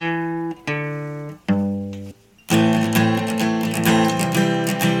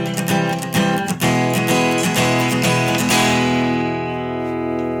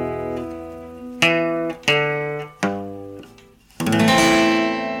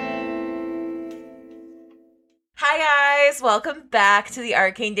guys, welcome back to the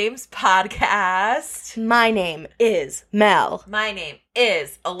Arcane Dames podcast. My name is Mel. My name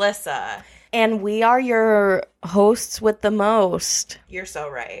is Alyssa. And we are your hosts with the most. You're so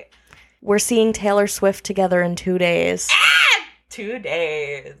right. We're seeing Taylor Swift together in 2 days. 2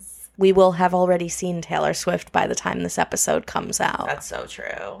 days. We will have already seen Taylor Swift by the time this episode comes out. That's so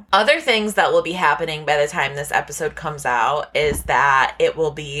true. Other things that will be happening by the time this episode comes out is that it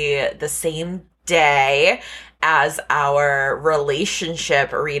will be the same day as our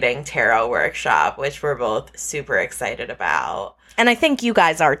relationship reading tarot workshop, which we're both super excited about. And I think you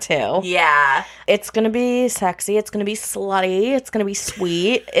guys are too. Yeah. It's going to be sexy. It's going to be slutty. It's going to be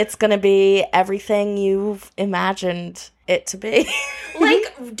sweet. It's going to be everything you've imagined it to be.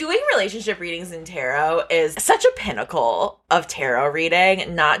 Like, doing relationship readings in tarot is such a pinnacle of tarot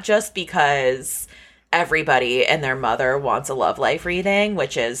reading, not just because everybody and their mother wants a love life reading,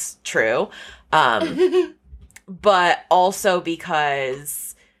 which is true, but also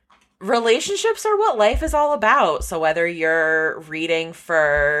because relationships are what life is all about. So whether you're reading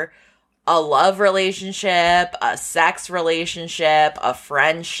for a love relationship, a sex relationship, a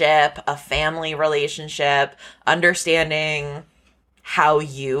friendship, a family relationship, understanding how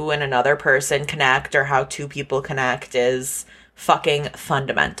you and another person connect or how two people connect is fucking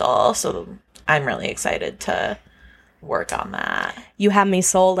fundamental. So I'm really excited to work on that. You have me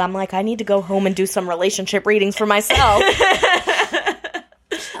sold. I'm like, I need to go home and do some relationship readings for myself.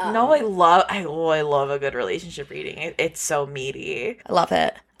 No, I love a good relationship reading. It's so meaty. I love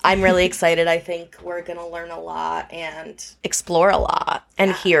it. I'm really excited. I think we're going to learn a lot and explore a lot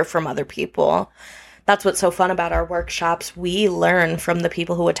and hear from other people. That's what's so fun about our workshops. We learn from the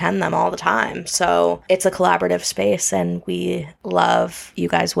people who attend them all the time. So it's a collaborative space, and we love you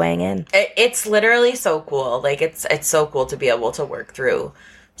guys weighing in. It's literally so cool. Like, it's so cool to be able to work through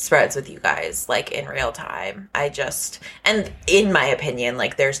spreads with you guys, like, in real time. And in my opinion,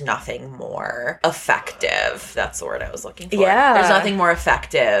 like, there's nothing more effective. That's the word I was looking for. Yeah. There's nothing more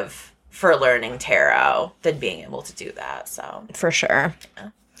effective for learning tarot than being able to do that, so. For sure. Yeah.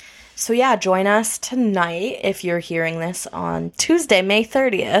 So yeah, join us tonight if you're hearing this on Tuesday, May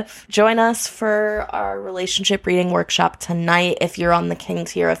 30th. Join us for our relationship reading workshop tonight. If you're on the King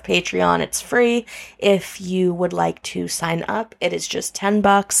tier of Patreon, it's free. If you would like to sign up, it is just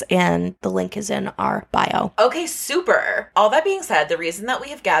 $10 and the link is in our bio. Okay, super. All that being said, the reason that we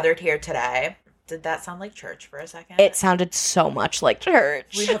have gathered here today, did that sound like church for a second? It sounded so much like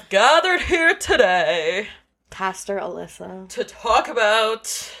church. We have gathered here today, Pastor Alyssa, to talk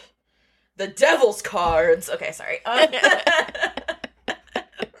about the devil's cards. Okay, sorry.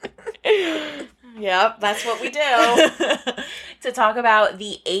 Yep, that's what we do. To talk about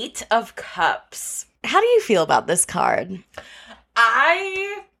the Eight of Cups. How do you feel about this card?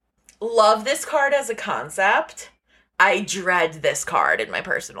 I love this card as a concept. I dread this card in my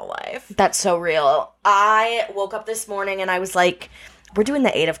personal life. That's so real. I woke up this morning and I was like, we're doing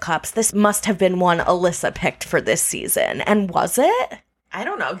the Eight of Cups. This must have been one Alyssa picked for this season. And was it? I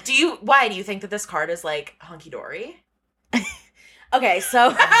don't know. Why do you think that this card is like hunky-dory? Okay,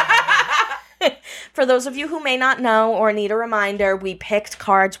 so for those of you who may not know or need a reminder, we picked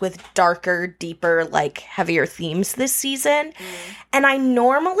cards with darker, deeper, like heavier themes this season. And I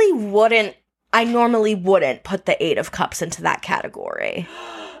normally wouldn't put the Eight of Cups into that category.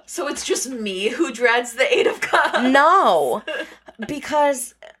 So it's just me who dreads the Eight of Cups? No,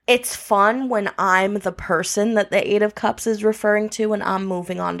 because it's fun when I'm the person that the Eight of Cups is referring to and I'm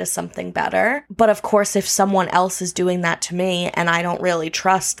moving on to something better. But of course, if someone else is doing that to me and I don't really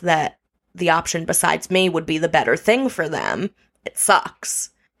trust that the option besides me would be the better thing for them, it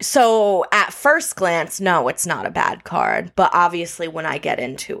sucks. So at first glance, no, it's not a bad card. But obviously when I get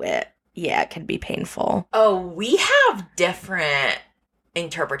into it, yeah, it can be painful. Oh, we have different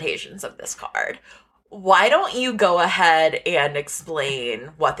interpretations of this card. Why don't you go ahead and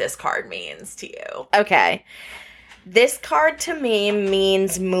explain what this card means to you? Okay. This card to me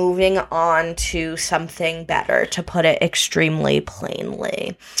means moving on to something better, to put it extremely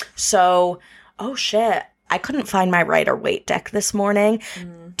plainly. So, oh shit, I couldn't find my Rider-Waite deck this morning.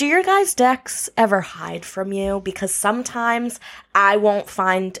 Do your guys' decks ever hide from you? Because sometimes I won't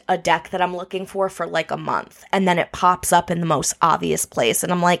find a deck that I'm looking for like a month, and then it pops up in the most obvious place,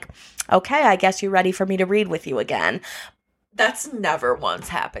 and I'm like, okay, I guess you're ready for me to read with you again. That's never once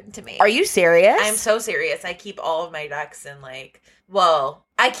happened to me. Are you serious? I'm so serious. I keep all of my decks in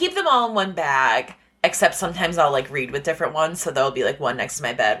I keep them all in one bag, except sometimes I'll read with different ones, so there'll be one next to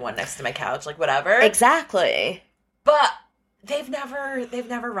my bed, one next to my couch, whatever. Exactly. But they've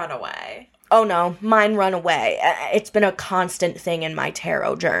never run away. Oh no, mine run away. It's been a constant thing in my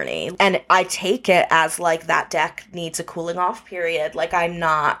tarot journey. And I take it as like that deck needs a cooling off period. Like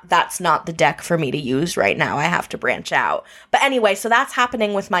that's not the deck for me to use right now. I have to branch out. But anyway, so that's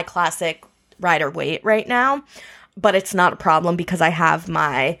happening with my classic Rider-Waite right now. But it's not a problem because I have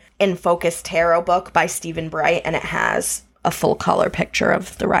my In Focus Tarot book by Stephen Bright, and it has a full color picture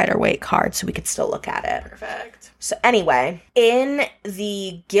of the Rider-Waite card, so we could still look at it. Perfect. So anyway, in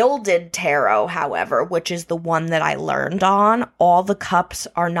the Gilded Tarot, however, which is the one that I learned on, all the cups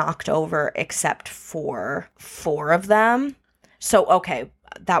are knocked over except for 4 of them. So, okay,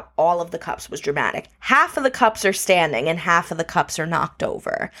 that all of the cups was dramatic. Half of the cups are standing and half of the cups are knocked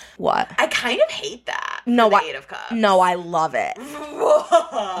over. What? I kind of hate that. No, the Eight of Cups. No, I love it.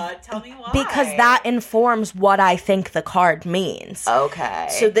 Tell me why. Because that informs what I think the card means. Okay.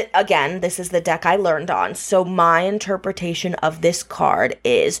 So, again, this is the deck I learned on. So my interpretation of this card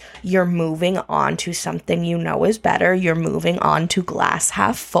is you're moving on to something you know is better. You're moving on to glass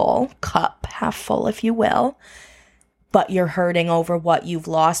half full, cup half full, if you will. But you're hurting over what you've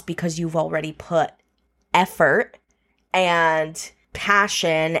lost because you've already put effort and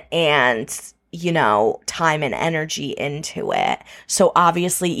passion and, you know, time and energy into it. So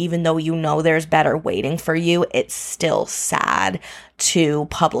obviously, even though you know there's better waiting for you, it's still sad to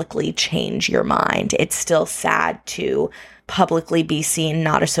publicly change your mind. It's still sad to publicly be seen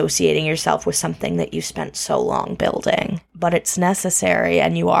not associating yourself with something that you spent so long building. But it's necessary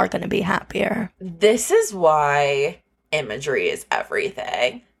and you are going to be happier. This is why imagery is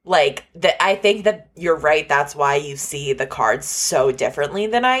everything. Like, I think that you're right. That's why you see the cards so differently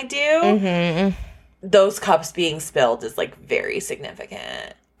than I do. Mm-hmm. Those cups being spilled is, like, very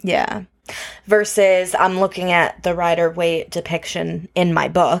significant. Yeah. Versus, I'm looking at the Rider-Waite depiction in my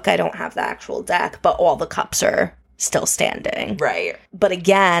book. I don't have the actual deck, but all the cups are still standing. Right. But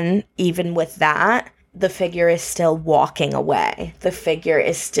again, even with that, the figure is still walking away. The figure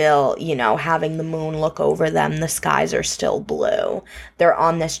is still, you know, having the moon look over them. The skies are still blue. They're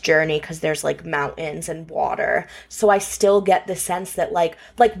on this journey because there's, like, mountains and water. So I still get the sense that, like,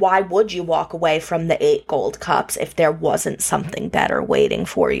 why would you walk away from the 8 gold cups if there wasn't something better waiting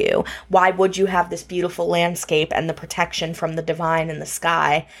for you? Why would you have this beautiful landscape and the protection from the divine in the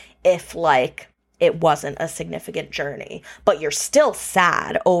sky if, like, it wasn't a significant journey, but you're still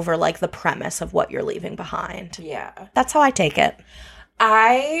sad over, like, the premise of what you're leaving behind. Yeah. That's how I take it.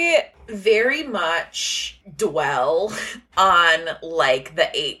 I very much dwell on, like, the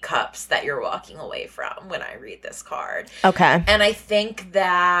 8 cups that you're walking away from when I read this card. Okay. And I think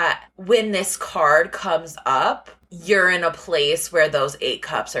that when this card comes up, you're in a place where those 8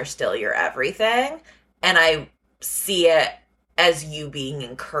 cups are still your everything. And I see it as you being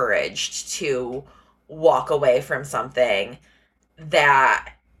encouraged to walk away from something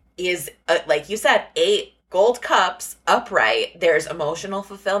that is, like you said, 8 gold cups upright. There's emotional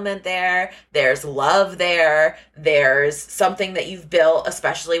fulfillment there. There's love there. There's something that you've built,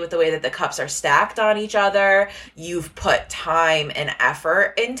 especially with the way that the cups are stacked on each other. You've put time and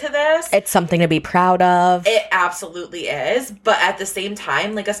effort into this. It's something to be proud of. It absolutely is. But at the same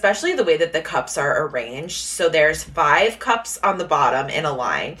time, like, especially the way that the cups are arranged. So there's 5 cups on the bottom in a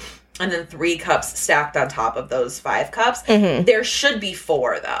line, and then 3 cups stacked on top of those 5 cups. Mm-hmm. There should be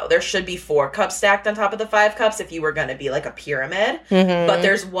 4, though. There should be 4 cups stacked on top of the 5 cups if you were going to be like a pyramid. Mm-hmm. But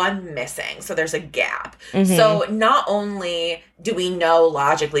there's 1 missing, so there's a gap. Mm-hmm. So not only do we know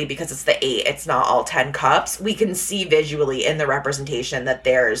logically, because it's the 8, it's not all 10 cups, we can see visually in the representation that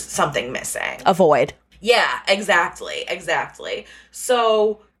there's something missing. A void. Yeah, exactly.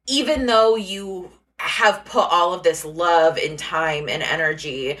 So even though you have put all of this love and time and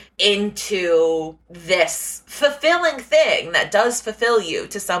energy into this fulfilling thing that does fulfill you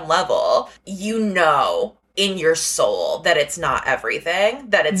to some level, you know in your soul that it's not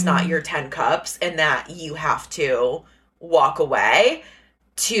everything, that it's not your 10 cups, and that you have to walk away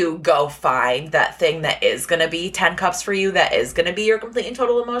to go find that thing that is going to be 10 cups for you, that is going to be your complete and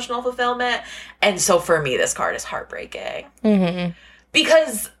total emotional fulfillment. And so for me, this card is heartbreaking. Mm-hmm.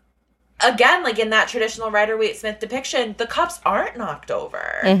 Because again, like in that traditional Rider-Waite-Smith depiction, the cups aren't knocked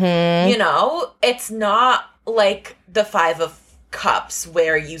over. Mm-hmm. You know, it's not like the 5 of cups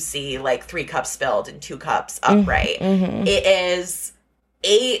where you see like 3 cups spilled and 2 cups upright. Mm-hmm. It is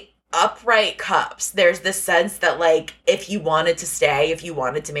 8 upright cups. There's this sense that, like, if you wanted to stay, if you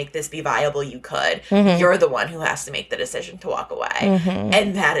wanted to make this be viable, you could. Mm-hmm. You're the one who has to make the decision to walk away. Mm-hmm.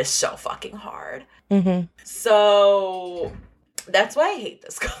 And that is so fucking hard. Mm-hmm. So that's why I hate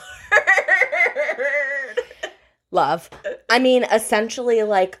this card. Love. I mean, essentially,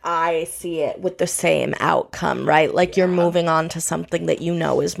 like, I see it with the same outcome, right? Like, you're moving on to something that you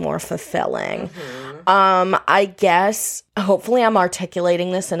know is more fulfilling. I guess, hopefully I'm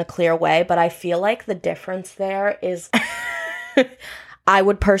articulating this in a clear way, but I feel like the difference there is I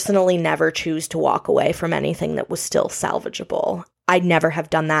would personally never choose to walk away from anything that was still salvageable. I'd never have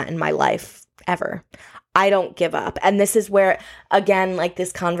done that in my life, ever. I don't give up. And this is where, again, like,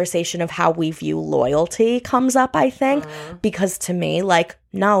 this conversation of how we view loyalty comes up, I think. Because to me, like,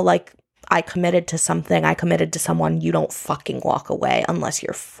 no, like, I committed to something. I committed to someone. You don't fucking walk away unless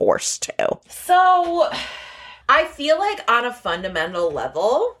you're forced to. So, I feel like on a fundamental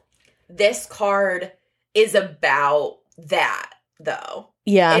level, this card is about that, though.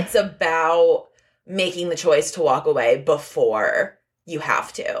 Yeah. It's about making the choice to walk away before you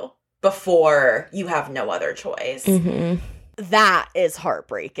have to. Before you have no other choice. That is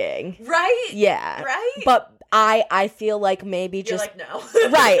heartbreaking. Right? Yeah. Right? But I feel like maybe You're just... like, no.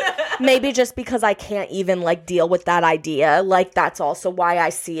 Right. Maybe just because I can't even, like, deal with that idea. Like, that's also why I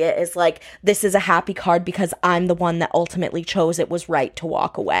see it as, like, this is a happy card because I'm the one that ultimately chose it was right to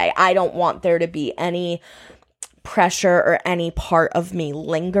walk away. I don't want there to be any pressure or any part of me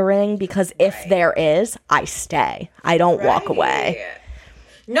lingering because if there is, I stay. I don't walk away.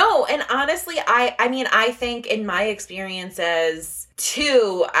 No, and honestly, I mean, I think in my experiences,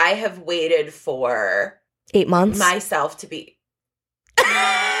 too, I have waited for 8 months? myself to be...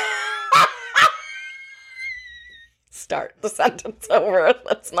 Start the sentence over.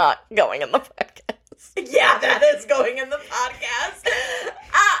 That's not going in the podcast. Yeah, that is going in the podcast.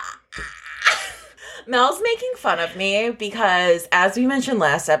 Mel's making fun of me because, as we mentioned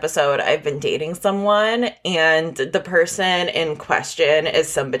last episode, I've been dating someone, and the person in question is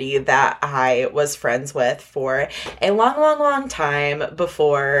somebody that I was friends with for a long, long, long time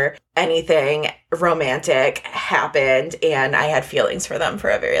before anything romantic happened, and I had feelings for them for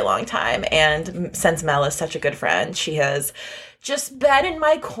a very long time. And since Mel is such a good friend, she has just been in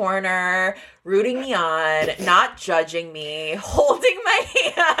my corner, rooting me on, not judging me, holding my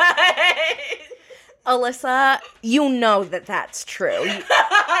hand. Alyssa, you know that that's true.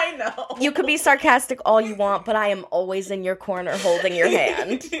 I know. You could be sarcastic all you want, but I am always in your corner holding your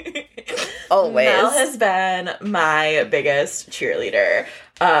hand. Always. Mel has been my biggest cheerleader,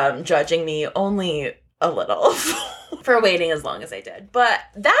 judging me only a little for waiting as long as I did. But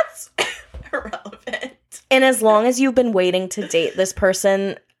that's irrelevant. And as long as you've been waiting to date this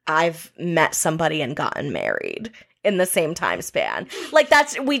person, I've met somebody and gotten married in the same time span. Like,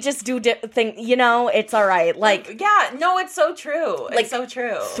 that's, we just do thing, you know, it's all right. Like, yeah, no, it's so true. It's like, so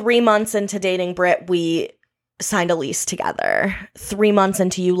true. 3 months into dating Britt, we signed a lease together. 3 months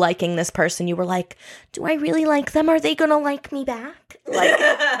into you liking this person, you were like, do I really like them? Are they gonna like me back? Like,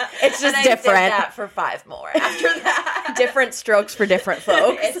 it's just and different. I did that for 5 more after that. Different strokes for different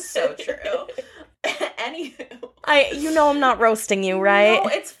folks. It's so true. Anywho. You know I'm not roasting you, right? No,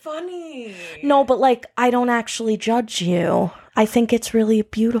 it's funny. No, but, like, I don't actually judge you. I think it's really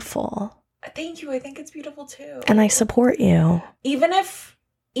beautiful. Thank you. I think it's beautiful too. And I support you. Even if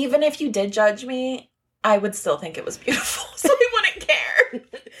you did judge me, I would still think it was beautiful. So I wouldn't care.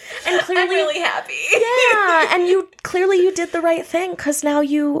 And clearly, I'm really happy. Yeah, and you did the right thing because now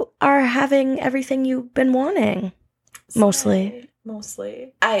you are having everything you've been wanting. Mostly.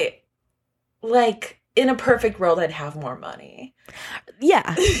 I, like, in a perfect world, I'd have more money.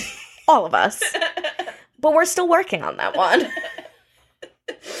 Yeah, all of us. But we're still working on that one.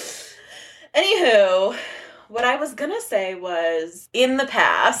 Anywho, what I was gonna say was, in the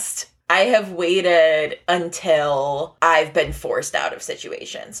past, I have waited until I've been forced out of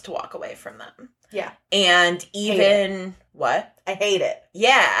situations to walk away from them. Yeah. And even... What? I hate it.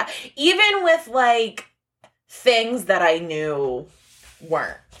 Yeah. Even with, like, things that I knew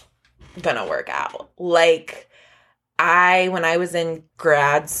weren't gonna work out. Like, when I was in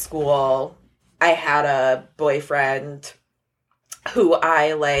grad school, I had a boyfriend who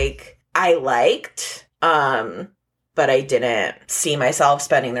I liked, but I didn't see myself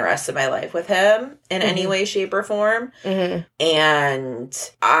spending the rest of my life with him in any way, shape, or form. Mm-hmm.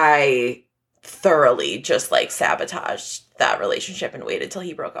 And I thoroughly just, like, sabotaged that relationship and waited till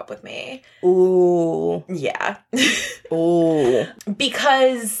he broke up with me. Ooh. Yeah. Ooh.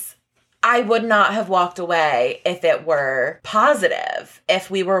 Because I would not have walked away if it were positive. If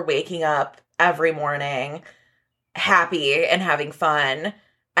we were waking up every morning happy and having fun,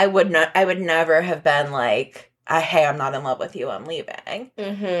 I would never have been like, hey, I'm not in love with you, I'm leaving.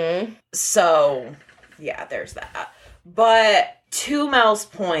 Mm-hmm. So, yeah, there's that. But to Mel's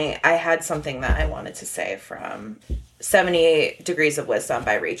point, I had something that I wanted to say from 78 Degrees of Wisdom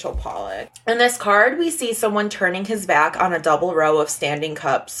by Rachel Pollack. In this card, we see someone turning his back on a double row of standing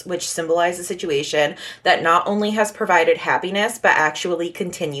cups, which symbolize a situation that not only has provided happiness, but actually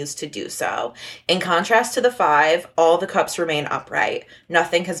continues to do so. In contrast to the 5, all the cups remain upright.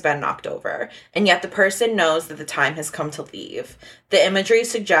 Nothing has been knocked over. And yet the person knows that the time has come to leave. The imagery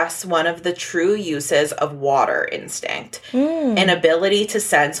suggests one of the true uses of water instinct, an ability to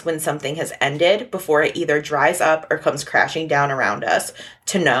sense when something has ended before it either dries up or comes crashing down around us,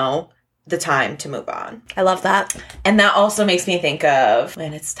 to know the time to move on. I love that. And that also makes me think of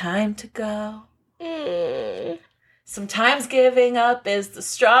when it's time to go. Sometimes giving up is the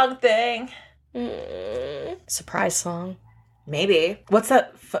strong thing. Surprise song. Maybe. What's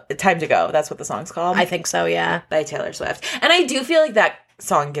that? Time to Go. That's what the song's called? I think so, yeah. By Taylor Swift. And I do feel like that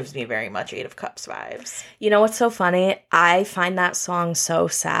song gives me very much 8 of Cups vibes. You know what's so funny? I find that song so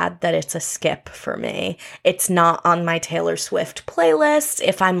sad that it's a skip for me. It's not on my Taylor Swift playlist.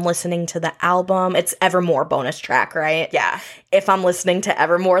 If I'm listening to the album, it's Evermore bonus track, right? Yeah. If I'm listening to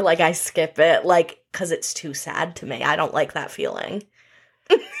Evermore, like, I skip it, like, because it's too sad to me. I don't like that feeling.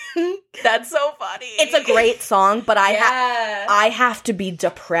 That's so funny. It's a great song, but I have to be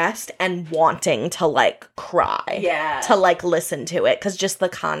depressed and wanting to, like, cry. Yeah. To, like, listen to it, because just the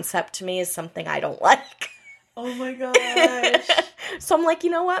concept to me is something I don't like. Oh my gosh. So I'm like,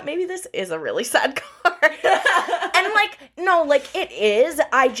 you know what? Maybe this is a really sad card. And, like, no, like, it is.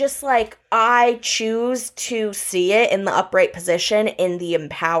 I just, like, I choose to see it in the upright position in the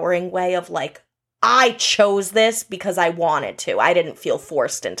empowering way of, like, I chose this because I wanted to. I didn't feel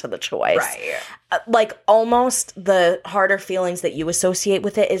forced into the choice. Right. Like, almost the harder feelings that you associate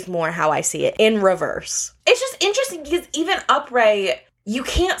with it is more how I see it in reverse. It's just interesting because even upright, you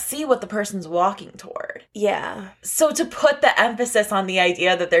can't see what the person's walking toward. Yeah. So to put the emphasis on the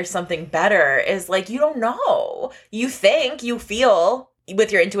idea that there's something better is like, you don't know. You think, you feel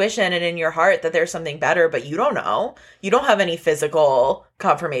with your intuition and in your heart that there's something better, but you don't know. You don't have any physical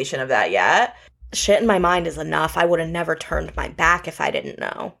confirmation of that yet. Shit in my mind is enough. I would have never turned my back if I didn't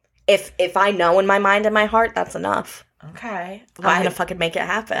know. If I know in my mind and my heart, that's enough. Okay. I'm gonna fucking make it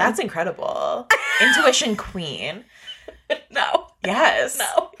happen. That's incredible. Intuition queen. No. Yes.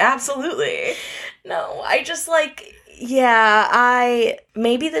 No. Absolutely. No, I just, like,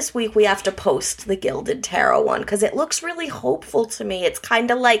 maybe this week we have to post the Gilded Tarot one, because it looks really hopeful to me. It's kind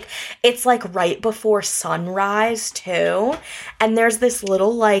of like, it's like right before sunrise, too. And there's this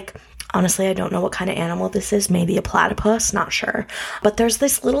little, like, honestly, I don't know what kind of animal this is. Maybe a platypus, not sure. But there's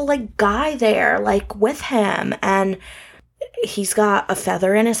this little, like, guy there, like, with him. And he's got a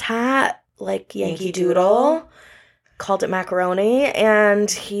feather in his hat, like Yankee Doodle. Called it macaroni. And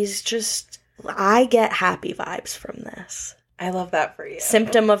he's just, I get happy vibes from this. I love that for you.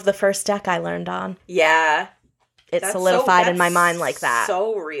 Symptom of the first deck I learned on. Yeah. It solidified in my mind like that.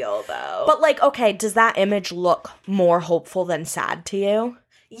 So real, though. But, like, okay, does that image look more hopeful than sad to you?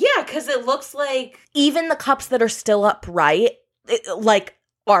 Yeah, because it looks like even the cups that are still upright, like,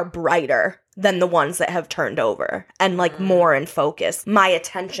 are brighter than the ones that have turned over and, like, more in focus. My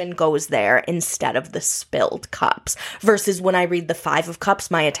attention goes there instead of the spilled cups. Versus when I read the 5 of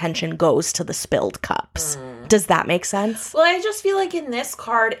Cups, my attention goes to the spilled cups. Does that make sense? Well, I just feel like in this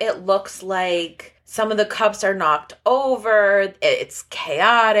card, it looks like some of the cups are knocked over. It's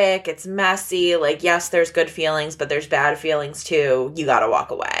chaotic. It's messy. Like, yes, there's good feelings, but there's bad feelings too. You gotta walk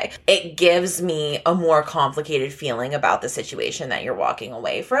away. It gives me a more complicated feeling about the situation that you're walking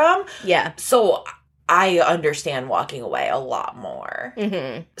away from. Yeah. So I understand walking away a lot more.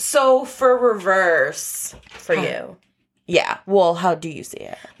 Mm-hmm. So for reverse. For you. Yeah. Well, how do you see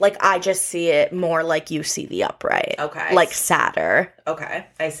it? Like, I just see it more like you see the upright. Okay. Like, sadder. Okay.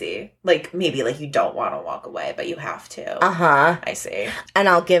 I see. Like, maybe, like, you don't want to walk away, but you have to. Uh-huh. I see. And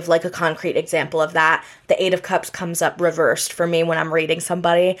I'll give, like, a concrete example of that. The 8 of Cups comes up reversed for me when I'm reading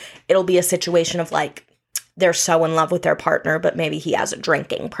somebody. It'll be a situation of, like, they're so in love with their partner, but maybe he has a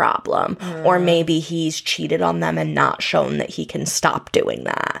drinking problem. Or maybe he's cheated on them and not shown that he can stop doing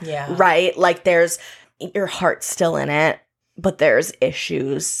that. Yeah. Right? Like, there's your heart's still in it, but there's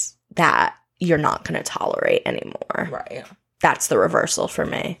issues that you're not going to tolerate anymore. Right. That's the reversal for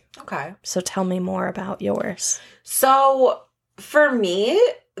me. Okay. So tell me more about yours. So for me,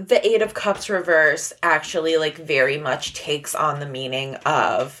 the 8 of Cups reverse actually, like, very much takes on the meaning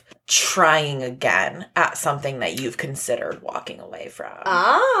of trying again at something that you've considered walking away from.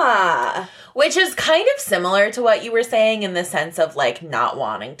 Ah. Which is kind of similar to what you were saying in the sense of, like, not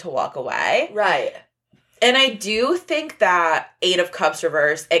wanting to walk away. Right. And I do think that 8 of Cups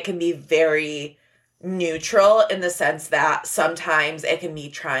reverse, it can be very neutral in the sense that sometimes it can be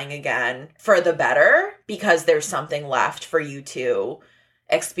trying again for the better because there's something left for you to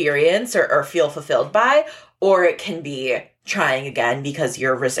experience or feel fulfilled by, or it can be trying again because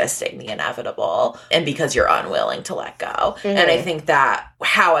you're resisting the inevitable and because you're unwilling to let go. And I think that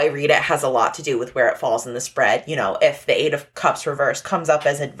how I read it has a lot to do with where it falls in the spread. You know, if the Eight of Cups reverse comes up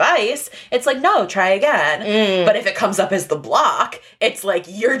as advice, it's like, no, try again. But if it comes up as the block, it's like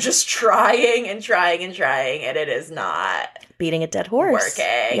you're just trying and trying and trying, and it is not beating a dead horse.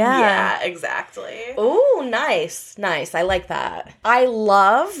 Working. Yeah, exactly. Ooh, nice. Nice. I like that. I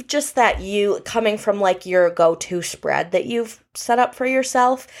love just that you, coming from like your go-to spread that you've set up for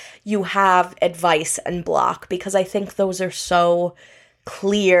yourself, you have advice and block, because I think those are so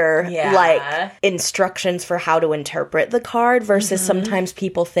clear, like instructions for how to interpret the card versus sometimes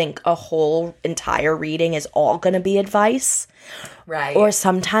people think a whole entire reading is all going to be advice. Right. Or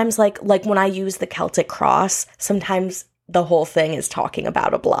sometimes like when I use the Celtic Cross, sometimes the whole thing is talking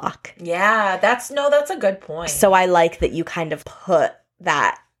about a block. Yeah, that's a good point. So I like that you kind of put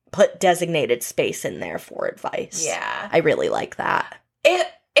designated space in there for advice. Yeah. I really like that. It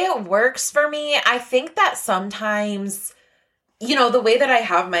works for me. I think that sometimes, you know, the way that I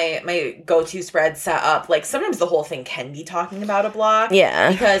have my go-to spread set up, like sometimes the whole thing can be talking about a block.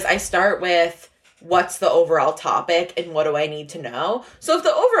 Yeah. Because I start with what's the overall topic and what do I need to know? So if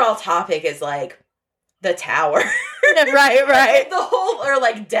the overall topic is like the Tower. right. The whole, or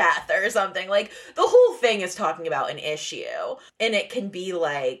like death or something. Like the whole thing is talking about an issue, and it can be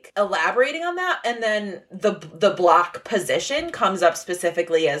like elaborating on that. And then the block position comes up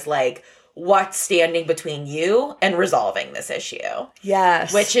specifically as like what's standing between you and resolving this issue.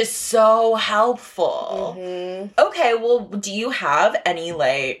 Yes. Which is so helpful. Okay, well, do you have any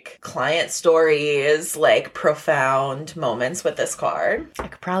like client stories, like profound moments with this card? I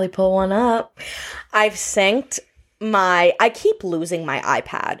could probably pull one up. I've synced I keep losing my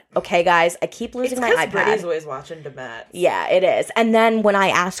iPad. Okay, guys? I keep losing my iPad. Brittany's always watching Demet. Yeah, it is. And then when I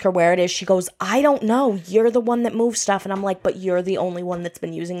ask her where it is, she goes, I don't know. You're the one that moves stuff. And I'm like, but you're the only one that's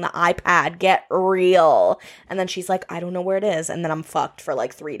been using the iPad. Get real. And then she's like, I don't know where it is. And then I'm fucked for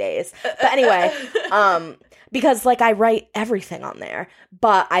like 3 days. But anyway, because like I write everything on there,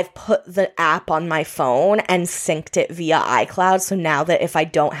 but I've put the app on my phone and synced it via iCloud. So now that if I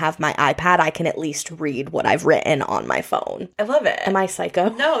don't have my iPad, I can at least read what I've written on my phone. I love it. Am I psycho?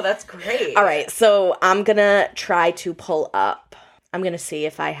 No, that's great. All right. So I'm going to try to pull up. I'm going to see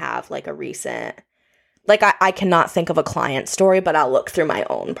if I have like a recent, like I cannot think of a client story, but I'll look through my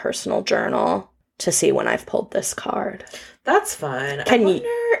own personal journal to see when I've pulled this card. That's fun. Can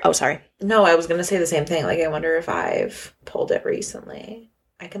you? Oh, sorry. No, I was going to say the same thing. Like, I wonder if I've pulled it recently.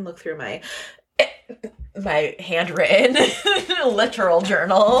 I can look through my handwritten literal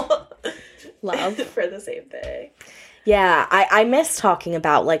journal. Love. For the same thing. Yeah, I miss talking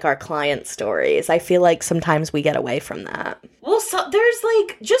about, like, our client stories. I feel like sometimes we get away from that. Well, so there's,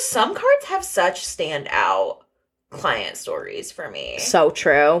 like, just some cards have such standout client stories for me. So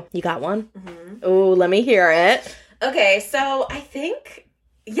true. You got one? Ooh, let me hear it. Okay, so I think,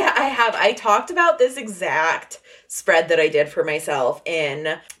 yeah, I have. I talked about this exact spread that I did for myself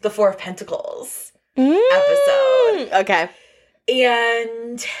in the Four of Pentacles episode. Okay.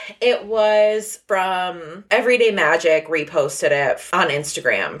 And it was from Everyday Magic, reposted it on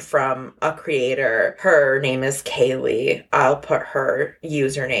Instagram from a creator. Her name is Kaylee. I'll put her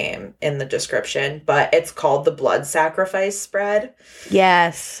username in the description, but it's called the Blood Sacrifice Spread.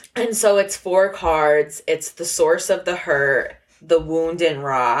 Yes. And so it's 4 cards. It's the source of the hurt, the wound and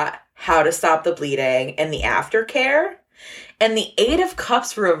rot, how to stop the bleeding, and the aftercare. And the Eight of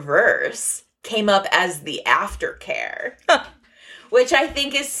Cups reverse came up as the aftercare. Which I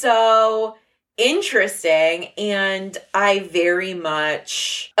think is so interesting, and I very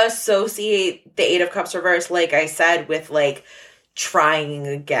much associate the Eight of Cups reverse, like I said, with, like, trying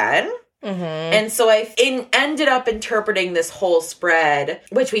again. And so I ended up interpreting this whole spread,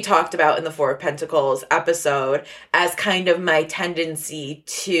 which we talked about in the Four of Pentacles episode, as kind of my tendency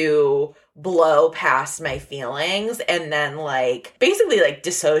to blow past my feelings and then like basically like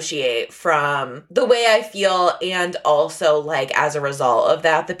dissociate from the way I feel, and also like as a result of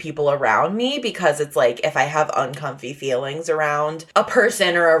that the people around me, because it's like if I have uncomfy feelings around a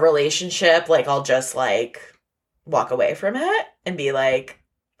person or a relationship, like I'll just like walk away from it and be like,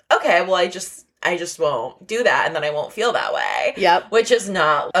 okay, well I just won't do that, and then I won't feel that way. Yep. Which is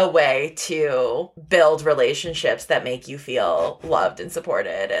not a way to build relationships that make you feel loved and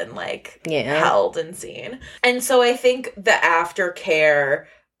supported and, like, held and seen. And so I think the aftercare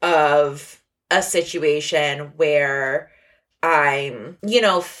of a situation where I'm,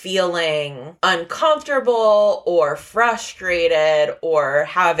 feeling uncomfortable or frustrated or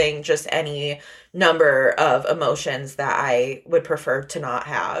having just any number of emotions that I would prefer to not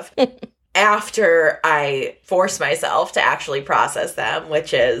have after I force myself to actually process them,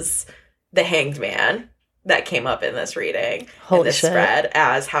 which is the Hanged Man that came up in this reading, in this spread,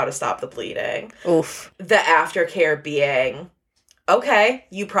 as how to stop the bleeding. Oof. The aftercare being, okay,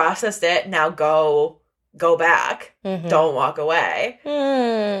 you processed it, now go back. Mm-hmm. Don't walk away.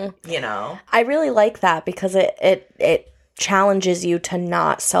 I really like that because it challenges you to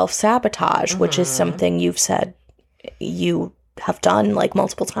not self-sabotage, which is something you've said you have done like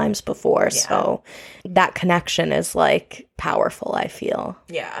multiple times before. Yeah. So that connection is like powerful, I feel.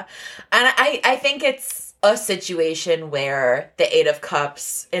 Yeah. And I think it's a situation where the Eight of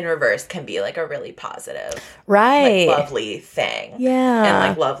Cups in reverse can be like a really positive, right, like, lovely thing. Yeah. And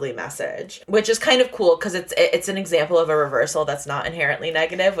like lovely message, which is kind of cool because it's an example of a reversal that's not inherently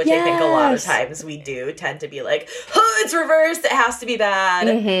negative, which I think a lot of times we do tend to be like, oh, it's reversed, it has to be bad.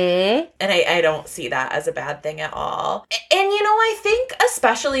 Mm-hmm. And I don't see that as a bad thing at all. And I think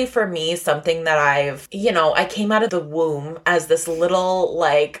especially for me, something that I came out of the womb as this little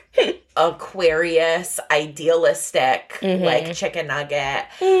like Aquarius idealistic like chicken nugget,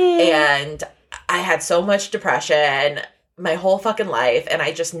 and I had so much depression my whole fucking life, and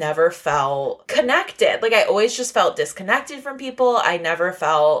I just never felt connected. Like I always just felt disconnected from people. I never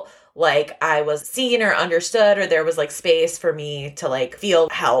felt like I was seen or understood, or there was like space for me to like feel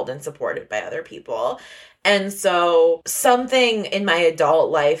held and supported by other people. And so something in my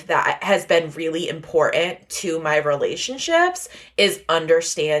adult life that has been really important to my relationships is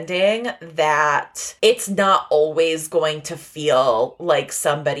understanding that it's not always going to feel like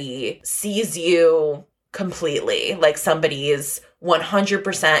somebody sees you completely, like somebody is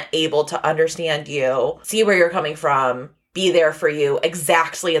 100% able to understand you, see where you're coming from, be there for you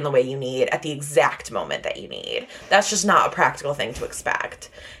exactly in the way you need at the exact moment that you need. That's just not a practical thing to expect.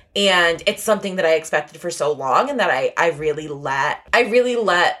 And it's something that I expected for so long, and that I really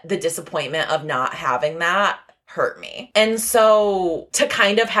let the disappointment of not having that hurt me. And so to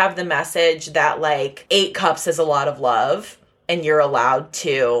kind of have the message that like 8 cups is a lot of love, and you're allowed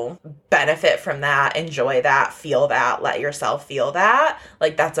to benefit from that, enjoy that, feel that, let yourself feel that,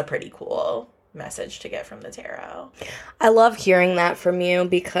 like that's a pretty cool message to get from the tarot. I love hearing that from you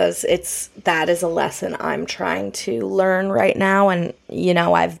because that is a lesson I'm trying to learn right now, and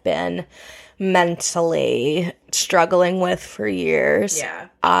I've been mentally struggling with for years. Yeah.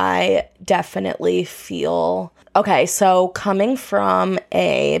 I definitely feel okay, so coming from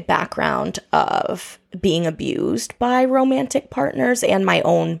a background of being abused by romantic partners and my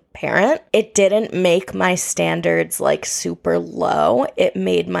own parent, it didn't make my standards like super low. It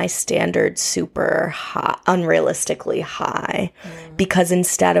made my standards super high, unrealistically high. Because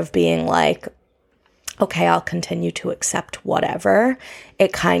instead of being like, okay, I'll continue to accept whatever,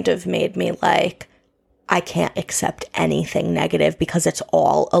 it kind of made me like, I can't accept anything negative because it's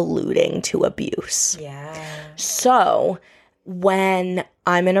all alluding to abuse. Yeah. So when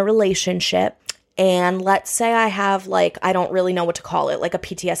I'm in a relationship and let's say I have like, I don't really know what to call it, like a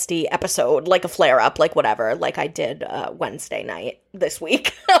PTSD episode, like a flare up, like whatever, like I did Wednesday night this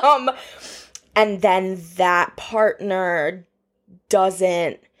week. And then that partner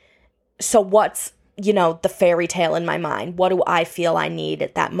doesn't, so what's, the fairy tale in my mind? What do I feel I need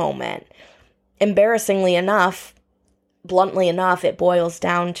at that moment? Embarrassingly enough, bluntly enough, it boils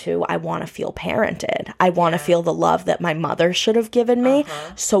down to I want to feel parented. I want to feel the love that my mother should have given me.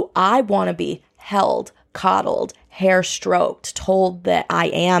 So I want to be held, coddled, hair stroked, told that I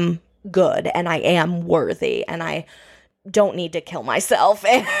am good and I am worthy and I don't need to kill myself,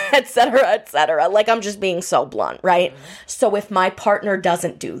 et cetera, et cetera. Like, I'm just being so blunt, right? So if my partner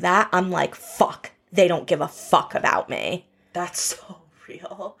doesn't do that, I'm like, fuck, they don't give a fuck about me. That's so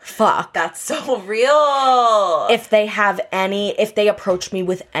real. Fuck. That's so real. If they approach me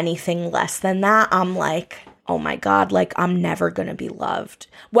with anything less than that, I'm like, oh my God, like I'm never gonna be loved.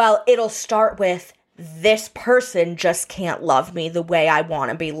 Well, it'll start with, this person just can't love me the way I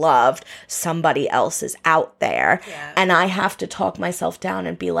want to be loved. Somebody else is out there. Yeah. And I have to talk myself down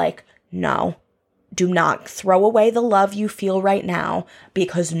and be like, no, do not throw away the love you feel right now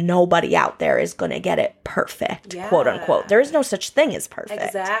because nobody out there is going to get it perfect, quote unquote. There is no such thing as perfect.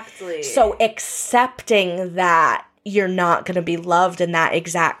 Exactly. So accepting that you're not going to be loved in that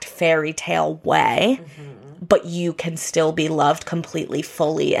exact fairy tale way, but you can still be loved completely,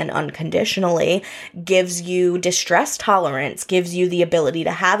 fully, and unconditionally, gives you distress tolerance, gives you the ability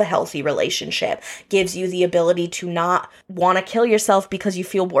to have a healthy relationship, gives you the ability to not want to kill yourself because you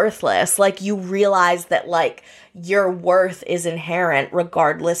feel worthless. Like, you realize that, like, your worth is inherent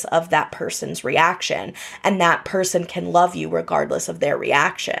regardless of that person's reaction, and that person can love you regardless of their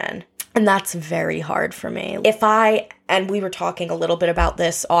reaction. And that's very hard for me. And we were talking a little bit about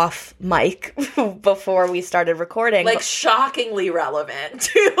this off mic before we started recording. Like, shockingly relevant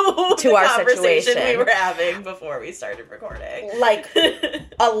to our conversation situation we were having before we started recording. Like,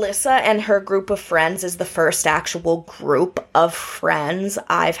 Alyssa and her group of friends is the first actual group of friends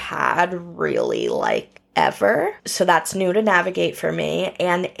I've had really, like, ever. So that's new to navigate for me.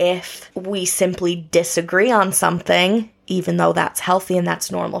 And if we simply disagree on something, even though that's healthy and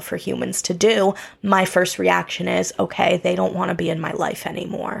that's normal for humans to do, my first reaction is, okay, they don't want to be in my life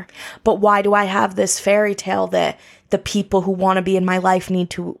anymore. But why do I have this fairy tale that the people who want to be in my life need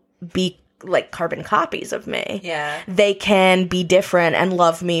to be like carbon copies of me? Yeah. They can be different and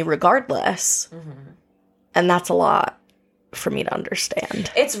love me regardless. Mm-hmm. And that's a lot for me to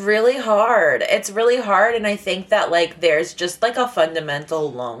understand. It's really hard. And I think that, like, there's just, like, a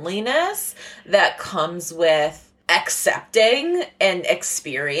fundamental loneliness that comes with accepting and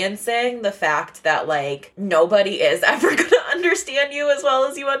experiencing the fact that, like, nobody is ever gonna understand you as well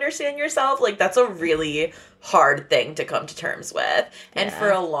as you understand yourself. Like, that's a really hard thing to come to terms with. And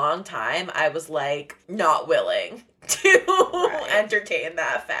for a long time, I was, like, not willing to entertain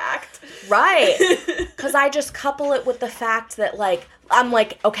that fact. Right. Because I just couple it with the fact that, like, I'm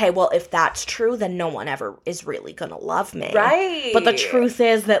like, okay, well, if that's true, then no one ever is really gonna love me. Right. But the truth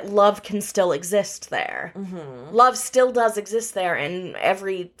is that love can still exist there. Mm-hmm. Love still does exist there in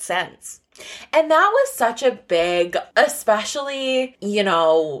every sense. And that was such a big, especially, you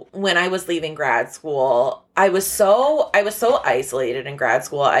know, when I was leaving grad school, I was so isolated in grad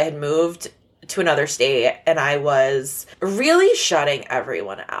school. I had moved to another state and I was really shutting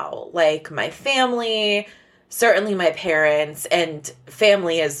everyone out. Like, my family, certainly my parents, and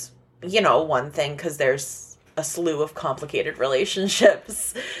family is, you know, one thing because there's a slew of complicated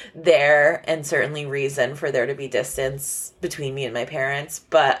relationships there, and certainly reason for there to be distance between me and my parents.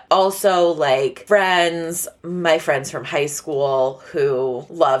 But also, like, friends, my friends from high school who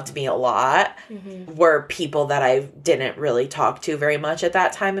loved me a lot were people that I didn't really talk to very much at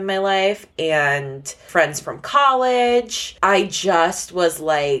that time in my life. And friends from college, I just was,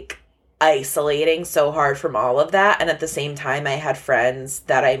 like, isolating so hard from all of that. And at the same time, I had friends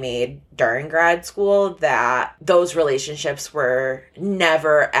that I made during grad school that those relationships were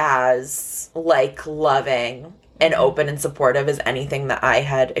never as, like, loving and open and supportive as anything that I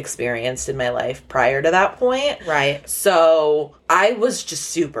had experienced in my life prior to that point. Right. So I was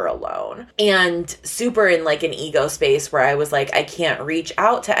just super alone and super in, like, an ego space where I was like, I can't reach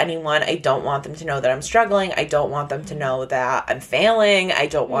out to anyone. I don't want them to know that I'm struggling. I don't want them to know that I'm failing. I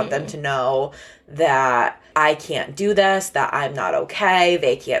don't want them to know that I can't do this, that I'm not okay.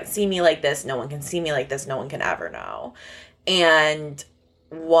 They can't see me like this. No one can see me like this. No one can ever know. And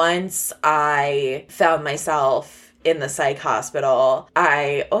once I found myself in the psych hospital,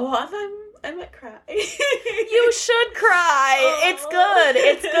 I might cry. You should cry. Oh. It's good.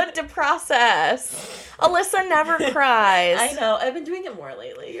 It's good to process. Alyssa never cries. I know. I've been doing it more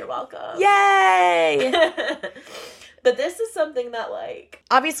lately. You're welcome. Yay! But this is something that, like...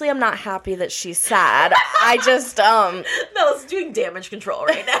 Obviously, I'm not happy that she's sad. I just, Mel's doing damage control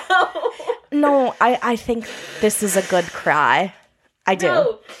right now. No, I think this is a good cry. I do.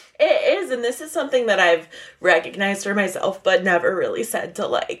 No, it is, and this is something that I've recognized for myself, but never really said to,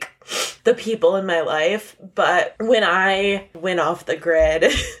 like, the people in my life. But when I went off the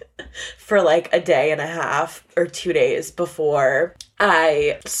grid for, like, a day and a half or 2 days before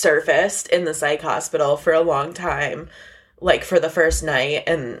I surfaced in the psych hospital for a long time, like, for the first night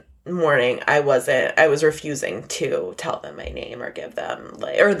and morning, I was refusing to tell them my name or give them,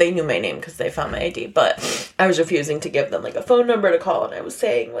 like, or they knew my name because they found my ID, but I was refusing to give them, like, a phone number to call, and I was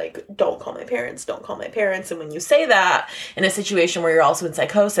saying, like, don't call my parents. And when you say that in a situation where you're also in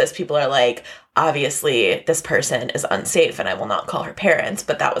psychosis, people are like, obviously this person is unsafe and I will not call her parents,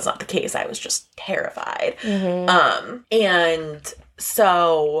 but that was not the case. I was just terrified. Mm-hmm. And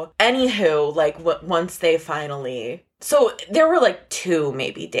so, anywho, like, once they finally... So there were, like, 2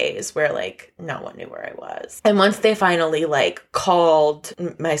 maybe days where, like, no one knew where I was. And once they finally, like, called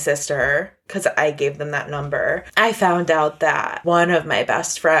my sister, because I gave them that number, I found out that one of my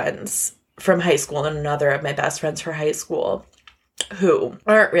best friends from high school and another of my best friends from high school who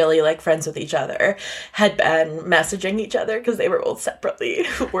aren't really like friends with each other had been messaging each other because they were both separately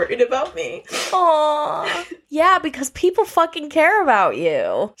worried about me. Aww. Yeah, because people fucking care about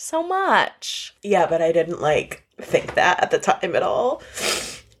you so much. Yeah, but I didn't like think that at the time at all.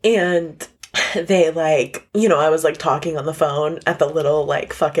 And they like, you know, I was like talking on the phone at the little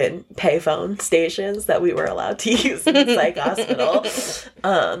like fucking payphone stations that we were allowed to use in the psych hospital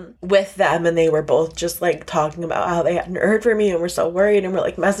with them, and they were both just like talking about how they hadn't heard from me and were so worried, and were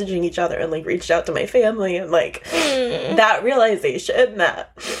like messaging each other and like reached out to my family, and like that realization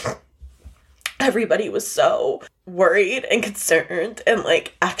that everybody was so worried and concerned and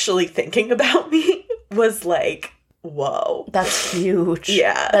like actually thinking about me was like, whoa. That's huge.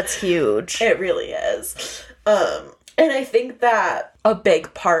 Yeah. That's huge. It really is. And I think that a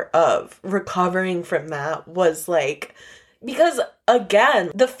big part of recovering from that was like, because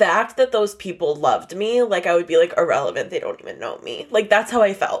again, the fact that those people loved me, like I would be like irrelevant. They don't even know me. Like that's how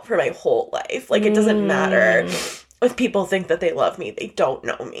I felt for my whole life. Like it doesn't matter if people think that they love me. They don't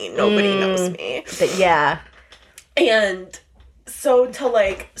know me. Nobody knows me. But yeah. And so to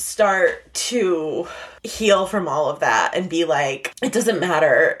like start to heal from all of that and be like, it doesn't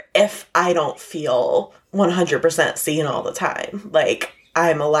matter if I don't feel 100% seen all the time. Like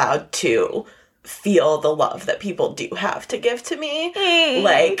I'm allowed to feel the love that people do have to give to me.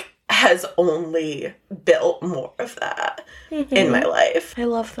 Like has only built more of that in my life. I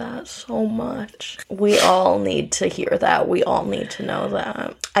love that so much. We all need to hear that. We all need to know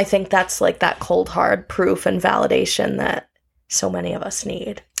that. I think that's like that cold hard proof and validation that so many of us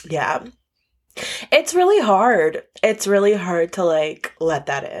need. Yeah. It's really hard. It's really hard to like let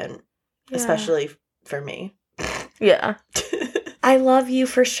that in, especially for me. Yeah. I love you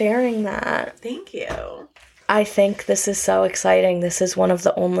for sharing that. Thank you. I think this is so exciting. This is one of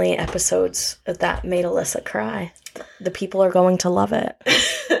the only episodes that made Alyssa cry. The people are going to love it.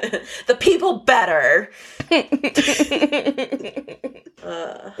 The people better.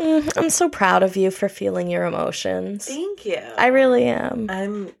 I'm so proud of you for feeling your emotions. Thank you. I really am.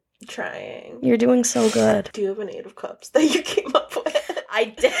 I'm trying. You're doing so good. Do you have an 8 of Cups that you came up with? I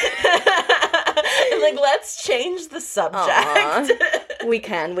did. Like, let's change the subject. We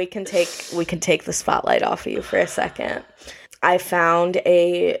can take the spotlight off of you for a second. I found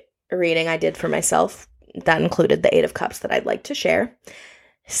a reading I did for myself that included the 8 of Cups that I'd like to share.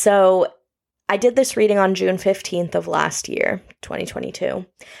 So I did this reading on June 15th of last year, 2022.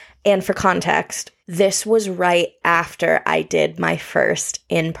 And for context, this was right after I did my first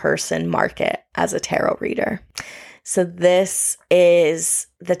in-person market as a tarot reader. So this is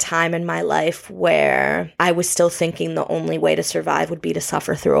the time in my life where I was still thinking the only way to survive would be to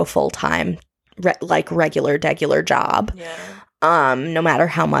suffer through a full-time, regular job. Yeah. No matter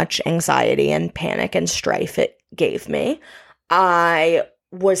how much anxiety and panic and strife it gave me. I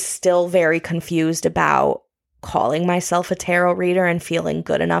was still very confused about calling myself a tarot reader and feeling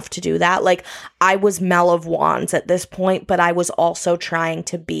good enough to do that. Like, I was Mel of Wands at this point, but I was also trying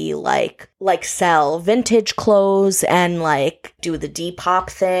to be like sell vintage clothes and like do the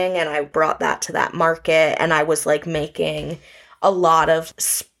Depop thing, and I brought that to that market, and I was like making a lot of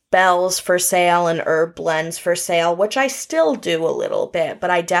spells for sale and herb blends for sale, which I still do a little bit,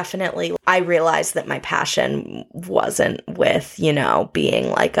 but I realized that my passion wasn't with, you know, being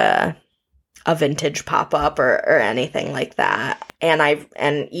like a vintage pop-up or anything like that.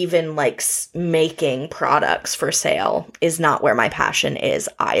 And even like making products for sale is not where my passion is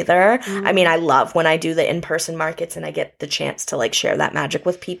either. I mean, I love when I do the in-person markets and I get the chance to like share that magic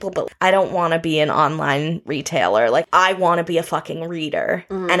with people, but I don't want to be an online retailer. Like, I want to be a fucking reader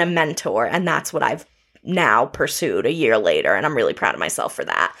and a mentor, and that's what I've now pursued a year later, and I'm really proud of myself for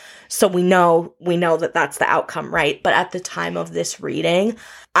that. So we know that that's the outcome, right? But at the time of this reading,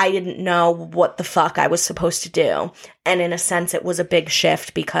 I didn't know what the fuck I was supposed to do. And in a sense, it was a big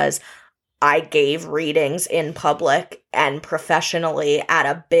shift because I gave readings in public and professionally at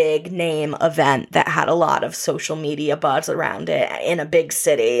a big name event that had a lot of social media buzz around it in a big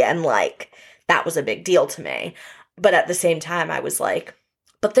city. And like, that was a big deal to me. But at the same time, I was like,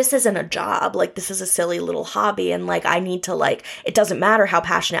 but this isn't a job. Like, this is a silly little hobby. And like, I need to like, it doesn't matter how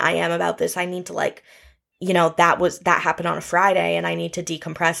passionate I am about this. I need to like, you know, that happened on a Friday, and I need to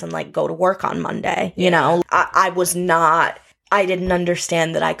decompress and like go to work on Monday. You know, I didn't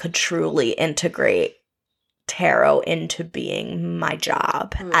understand that I could truly integrate tarot into being my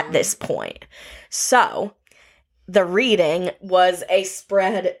job at this point. So the reading was a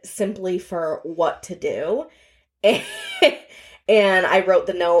spread simply for what to do. And I wrote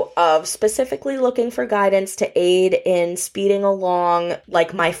the note of specifically looking for guidance to aid in speeding along,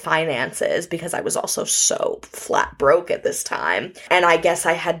 like, my finances, because I was also so flat broke at this time. And I guess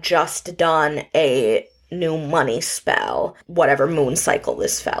I had just done a new money spell, whatever moon cycle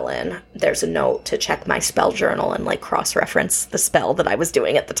this fell in. There's a note to check my spell journal and, like, cross-reference the spell that I was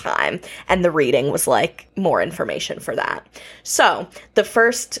doing at the time. And the reading was, like, more information for that. So, the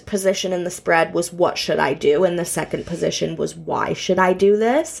first position in the spread was what should I do? And the second position was why should I do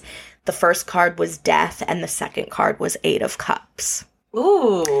this? The first card was death, and the second card was Eight of Cups.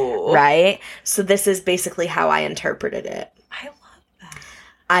 Ooh. Right? So this is basically how I interpreted it. I love that.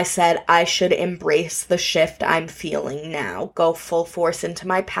 I said I should embrace the shift I'm feeling now, go full force into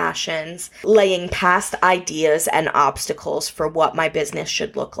my passions, laying past ideas and obstacles for what my business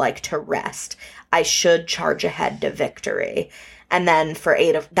should look like to rest. I should charge ahead to victory. And then for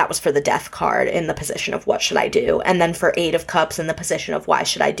that was for the death card in the position of what should I do? And then for Eight of Cups in the position of why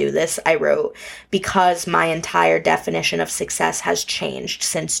should I do this? I wrote, because my entire definition of success has changed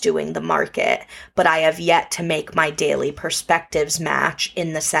since doing the market, but I have yet to make my daily perspectives match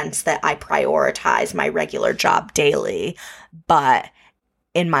in the sense that I prioritize my regular job daily. But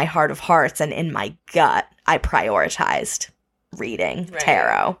in my heart of hearts and in my gut, I prioritized reading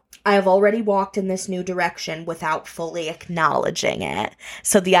tarot. I have already walked in this new direction without fully acknowledging it.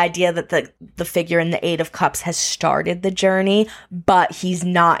 So the idea that the figure in the Eight of Cups has started the journey, but he's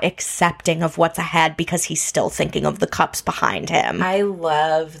not accepting of what's ahead because he's still thinking of the cups behind him. I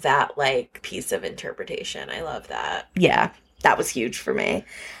love that, like, piece of interpretation. I love that. Yeah, that was huge for me.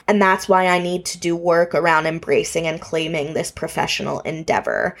 And that's why I need to do work around embracing and claiming this professional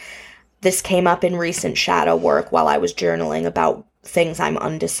endeavor. This came up in recent shadow work while I was journaling about things I'm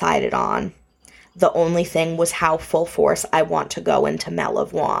undecided on. The only thing was how full force I want to go into Mel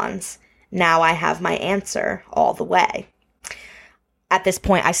of Wands. Now I have my answer all the way. At this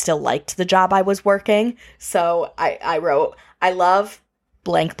point, I still liked the job I was working, so I wrote, I love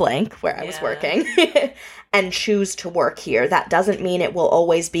blank blank where I was working and choose to work here. That doesn't mean it will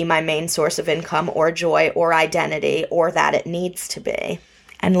always be my main source of income or joy or identity or that it needs to be.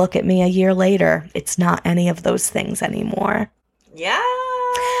 And look at me a year later. It's not any of those things anymore.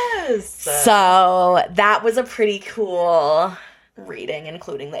 Yes. So that was a pretty cool reading,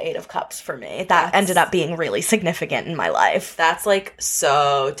 including the Eight of Cups for me. That ended up being really significant in my life. That's, like,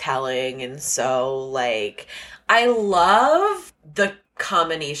 so telling and so, like, I love the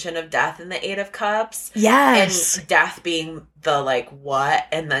combination of death and the Eight of Cups. Yes. And death being the, like, what,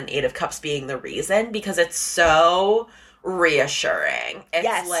 and then Eight of Cups being the reason, because it's so reassuring.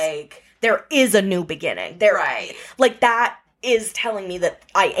 It's like there is a new beginning. Right. Like, that is telling me that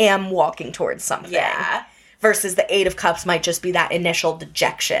I am walking towards something. Yeah. Versus the Eight of Cups might just be that initial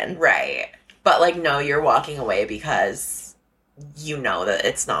dejection. Right. But, like, no, you're walking away because you know that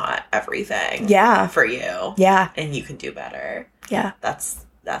it's not everything. Yeah. For you. Yeah. And you can do better. Yeah. That's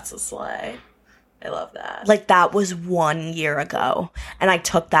a slay. I love that. Like, that was 1 year ago. And I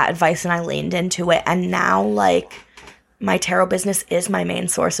took that advice and I leaned into it. And now, like, my tarot business is my main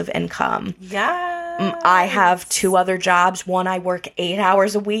source of income. Yeah. I have 2 other jobs. One I work 8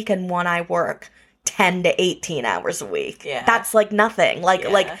 hours a week and one I work 10 to 18 hours a week. Yeah. That's, like, nothing.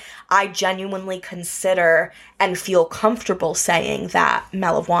 Like, I genuinely consider and feel comfortable saying that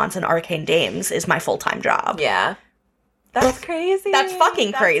Mel of Wands and Arcane Dames is my full-time job. Yeah. That's crazy. That's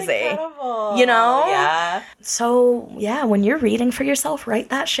fucking crazy. Incredible. You know? Yeah. So, yeah, when you're reading for yourself, write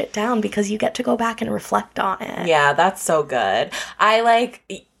that shit down because you get to go back and reflect on it. Yeah, that's so good.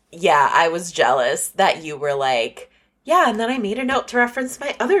 I was jealous that you were like, yeah, and then I made a note to reference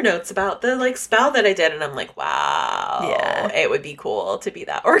my other notes about the, like, spell that I did, and I'm like, wow. Yeah. It would be cool to be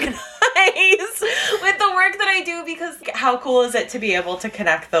that organized with the work that I do, because how cool is it to be able to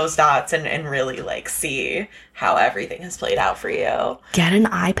connect those dots and really, like, see how everything has played out for you. Get an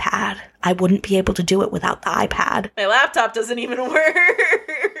iPad. I wouldn't be able to do it without the iPad. My laptop doesn't even work.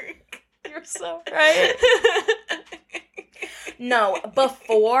 You're so right. No,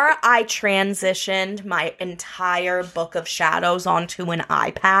 before I transitioned my entire book of shadows onto an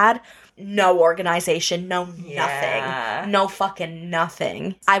iPad, no organization, no nothing. Yeah. No fucking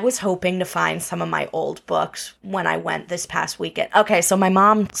nothing. I was hoping to find some of my old books when I went this past weekend. Okay, so my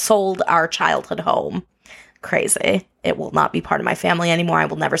mom sold our childhood home. Crazy. It will not be part of my family anymore. I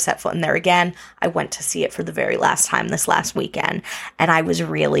will never set foot in there again. I went to see it for the very last time this last weekend, and I was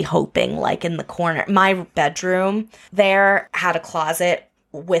really hoping, like, in the corner, my bedroom there had a closet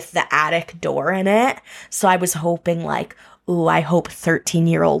with the attic door in it. So I was hoping, like, ooh, I hope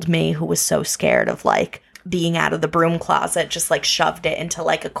 13-year-old me who was so scared of, like, being out of the broom closet, just like shoved it into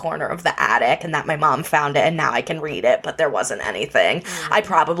like a corner of the attic, and that my mom found it and now I can read it, but there wasn't anything. I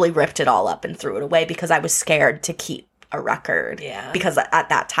probably ripped it all up and threw it away because I was scared to keep a record. Yeah. Because at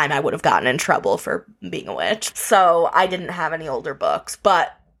that time I would have gotten in trouble for being a witch. So I didn't have any older books,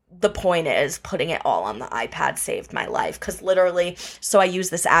 but the point is putting it all on the iPad saved my life, because literally, so I use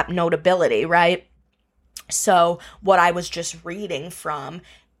this app Notability, right? So what I was just reading from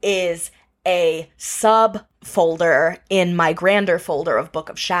is a subfolder in my grander folder of Book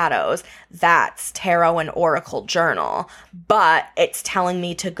of Shadows that's Tarot and Oracle Journal, but it's telling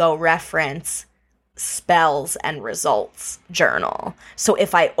me to go reference Spells and Results Journal. So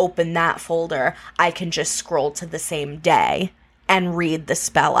if I open that folder, I can just scroll to the same day and read the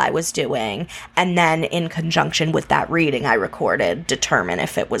spell I was doing, and then in conjunction with that reading I recorded, determine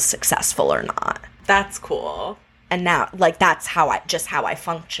if it was successful or not. That's cool. And now, like, that's how I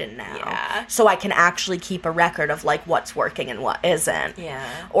function now. Yeah. So I can actually keep a record of, like, what's working and what isn't. Yeah.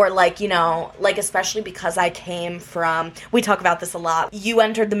 Or, like, you know, like, especially because I came from, we talk about this a lot, you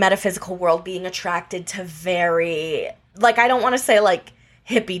entered the metaphysical world being attracted to very, like, I don't want to say, like,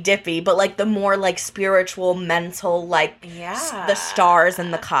 hippy-dippy, but, like, the more, like, spiritual, mental, like, the stars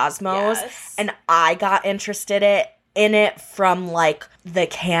and the cosmos. Yes. And I got interested in it from, like, the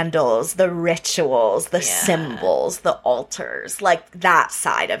candles, the rituals, the symbols, the altars, like, that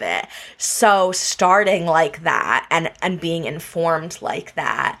side of it. So starting like that and being informed like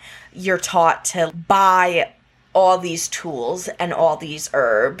that, you're taught to buy all these tools and all these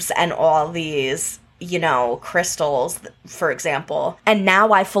herbs and all these, you know, crystals, for example. And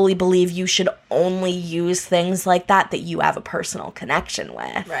now I fully believe you should only use things like that you have a personal connection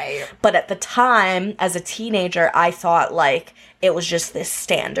with. Right. But at the time, as a teenager, I thought, like, it was just this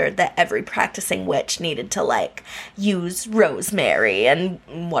standard that every practicing witch needed to, like, use rosemary and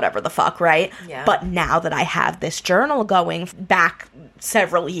whatever the fuck, right? Yeah. But now that I have this journal going back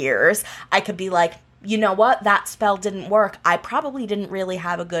several years, I could be like, you know what? That spell didn't work. I probably didn't really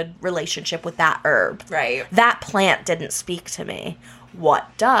have a good relationship with that herb. Right. That plant didn't speak to me.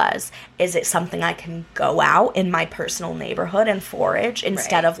 What does? Is it something I can go out in my personal neighborhood and forage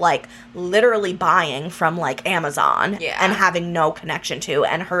instead of, like, literally buying from, like, Amazon and having no connection to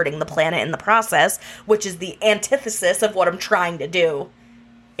and hurting the planet in the process, which is the antithesis of what I'm trying to do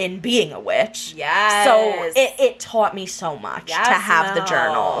in being a witch. Yes. So it taught me so much to have the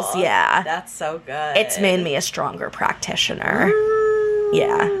journals. Yeah. That's so good. It's made me a stronger practitioner.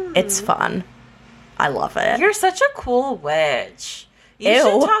 Yeah. It's fun. I love it. You're such a cool witch. You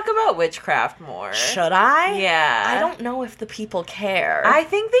should talk about witchcraft more. Should I? Yeah. I don't know if the people care. I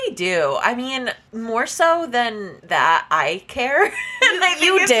think they do. I mean, more so than that I care. And I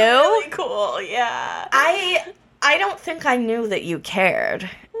think it's do? really cool. Yeah. I don't think I knew that you cared.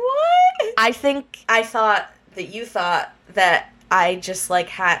 What? I thought that you thought that I just,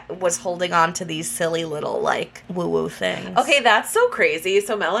 like, was holding on to these silly little, like, woo-woo things. Okay, that's so crazy.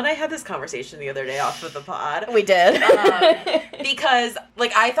 So Mel and I had this conversation the other day off of the pod. We did. Because,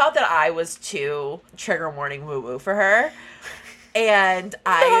 like, I thought that I was too trigger warning woo-woo for her. And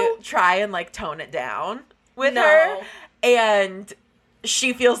I try and, like, tone it down with her. And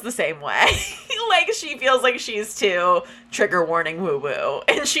she feels the same way. Like, she feels like she's too trigger warning woo-woo.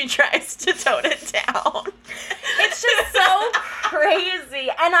 And she tries to tone it down. It's just so crazy.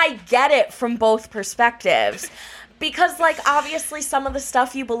 And I get it from both perspectives. Because, like, obviously some of the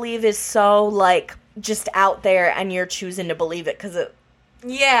stuff you believe is so, like, just out there and you're choosing to believe it because it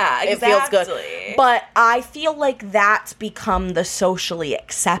feels good. But I feel like that's become the socially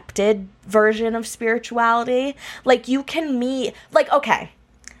accepted version of spirituality. Like, you can meet, like, okay,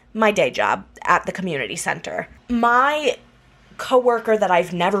 my day job at the community center. My coworker that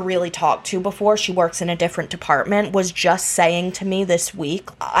I've never really talked to before, she works in a different department, was just saying to me this week,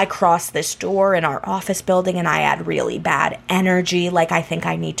 I crossed this door in our office building and I had really bad energy. Like, I think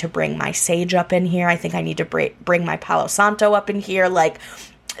I need to bring my sage up in here. I think I need to bring my Palo Santo up in here. Like,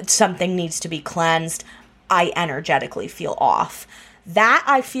 something needs to be cleansed. I energetically feel off. That,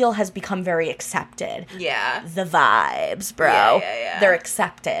 I feel, has become very accepted. Yeah. The vibes, bro. Yeah. They're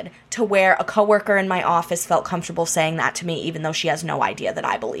accepted. To where a coworker in my office felt comfortable saying that to me, even though she has no idea that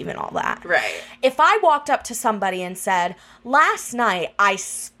I believe in all that. Right. If I walked up to somebody and said, last night I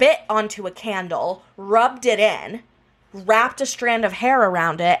spit onto a candle, rubbed it in, wrapped a strand of hair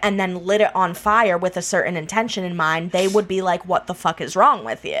around it, and then lit it on fire with a certain intention in mind, they would be like, what the fuck is wrong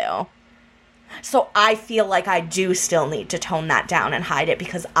with you? So I feel like I do still need to tone that down and hide it,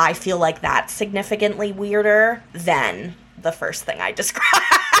 because I feel like that's significantly weirder than the first thing I described.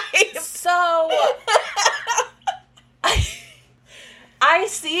 So I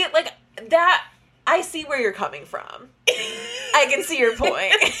see it like that. I see where you're coming from. I can see your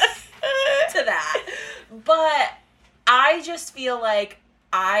point to that. But I just feel like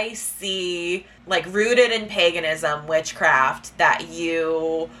I see, like, rooted in paganism, witchcraft, that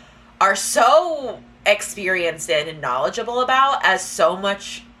you are so experienced in and knowledgeable about as so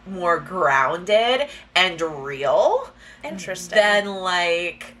much more grounded and real. Interesting. Than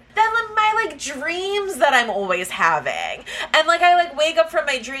my, like, dreams that I'm always having. And, like, I, like, wake up from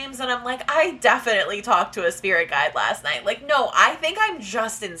my dreams and I'm like, I definitely talked to a spirit guide last night. Like, no, I think I'm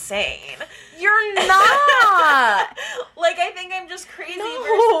just insane. You're not. Like, I think I'm just crazy No.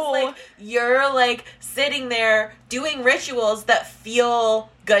 versus, like, you're, like, sitting there doing rituals that feel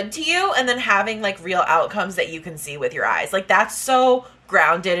good to you and then having, like, real outcomes that you can see with your eyes. Like, that's so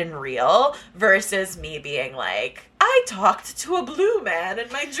grounded and real versus me being like, I talked to a blue man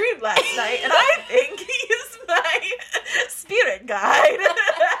in my dream last night and I think he's my spirit guide.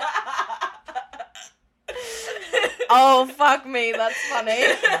 Oh, fuck me. That's funny.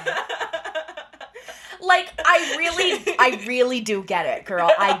 Like, I really do get it, girl.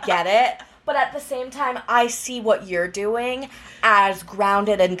 I get it. But at the same time, I see what you're doing as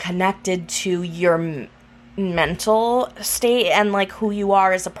grounded and connected to your mental state and, like, who you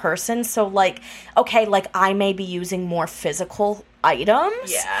are as a person. So, like, okay, like, I may be using more physical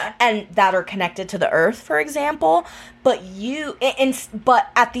items and that are connected to the earth, for example, but but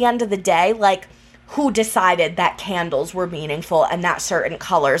at the end of the day, like, who decided that candles were meaningful and that certain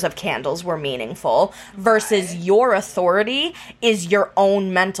colors of candles were meaningful versus your authority is your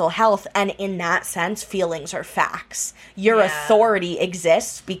own mental health. And in that sense, feelings are facts. Your authority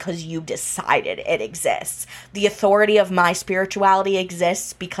exists because you decided it exists. The authority of my spirituality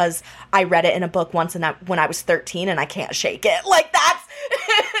exists because I read it in a book once when I was 13 and I can't shake it. Like, that's...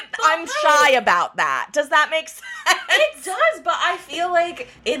 I'm shy about that. Does that make sense? It does, but I feel like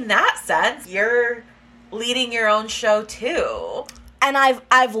in that sense, you're leading your own show too. And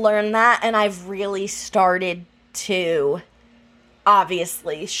I've learned that, and I've really started to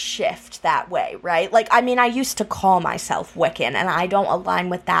obviously shift that way, right? Like, I mean, I used to call myself Wiccan, and I don't align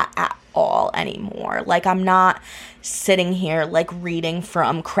with that at all anymore. Like, I'm not sitting here, like, reading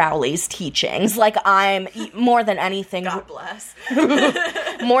from Crowley's teachings. Like, I'm, more than anything... God bless.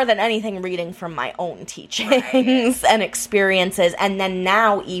 more than anything, reading from my own teachings and experiences. And then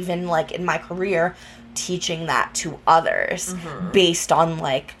now, even, like, in my career, teaching that to others based on,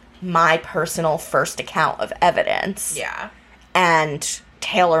 like, my personal first account of evidence. Yeah. And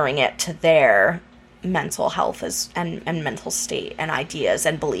tailoring it to their mental health and mental state and ideas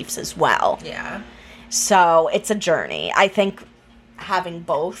and beliefs as well. Yeah. So it's a journey. I think having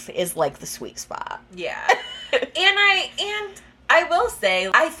both is, like, the sweet spot. Yeah. And I will say,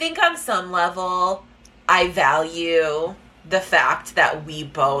 I think on some level, I value the fact that we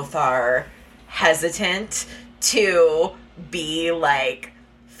both are hesitant to be, like,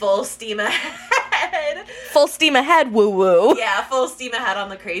 full steam ahead. Full steam ahead, woo-woo. Yeah, full steam ahead on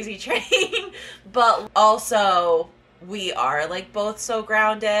the crazy train. But also, we are, like, both so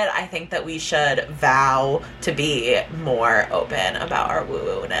grounded. I think that we should vow to be more open about our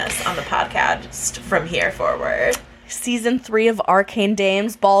woo-woo-ness on the podcast from here forward. Season 3 of Arcane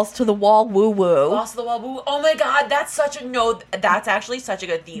Dames, balls to the wall, woo-woo. Balls to the wall, woo. Oh my god, that's actually such a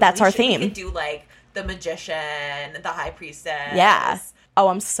good theme. That's our theme. We could do, like, the magician, the high priestess. Yeah. Oh,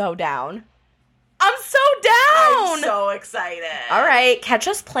 I'm so down. I'm so down! I'm so excited. All right, catch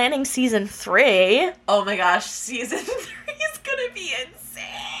us planning season 3. Oh my gosh, season 3 is gonna be insane.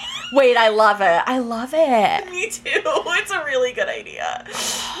 Wait, I love it. I love it. Me too. It's a really good idea.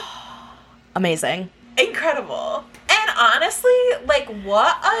 Amazing. Incredible. And honestly, like,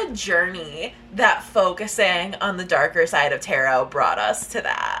 what a journey that focusing on the darker side of tarot brought us to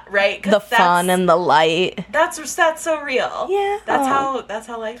that, right? The fun and the light. That's so real. Yeah. That's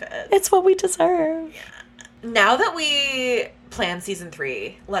how life is. It's what we deserve. Now that we plan season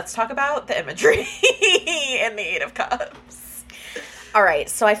 3, let's talk about the imagery in the Eight of Cups. All right,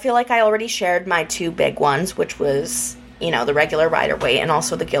 so I feel like I already shared my 2 big ones, which was, you know, the regular Rider-Waite and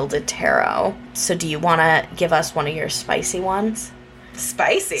also the Gilded Tarot. So do you want to give us one of your spicy ones?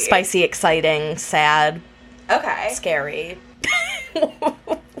 Spicy? Spicy, exciting, sad. Okay. Scary.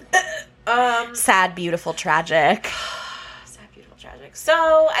 Sad, beautiful, tragic. Sad, beautiful, tragic. So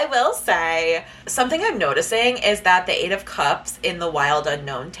I will say, something I'm noticing is that the Eight of Cups in the Wild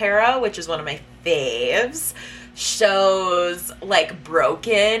Unknown Tarot, which is one of my faves, shows, like,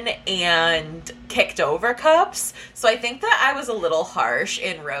 broken and kicked over cups. So I think that I was a little harsh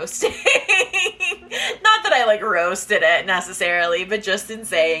in roasting. Not that I, like, roasted it necessarily, but just in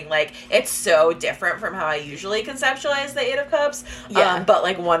saying, like, it's so different from how I usually conceptualize the Eight of Cups. Yeah. But,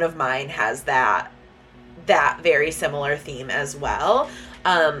 like, one of mine has that that very similar theme as well.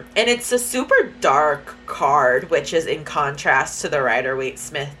 And it's a super dark card, which is in contrast to the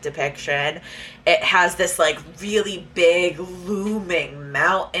Rider-Waite-Smith depiction. It has this, like, really big looming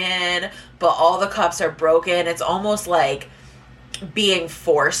mountain, but all the cups are broken. It's almost like being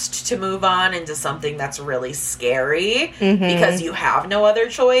forced to move on into something that's really scary because you have no other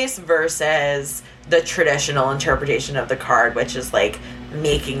choice, versus the traditional interpretation of the card, which is, like,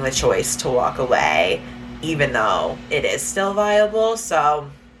 making the choice to walk away even though it is still viable.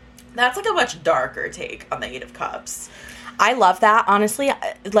 So that's, like, a much darker take on the Eight of Cups. I love that. Honestly,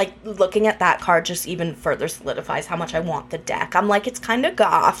 like, looking at that card just even further solidifies how much I want the deck. I'm like, it's kind of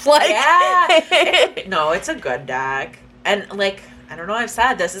goth. Like, yeah. No, it's a good deck. And, like, I don't know, I've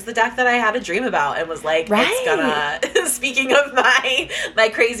said this is the deck that I had a dream about and was like, right. It's gonna, speaking of my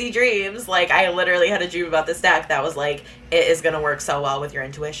crazy dreams, like, I literally had a dream about this deck that was like, it is gonna work so well with your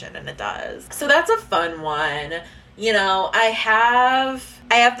intuition, and it does. So that's a fun one. You know, I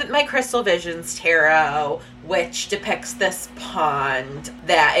have my Crystal Visions Tarot, which depicts this pond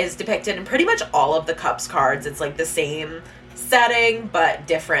that is depicted in pretty much all of the Cups cards. It's, like, the same setting, but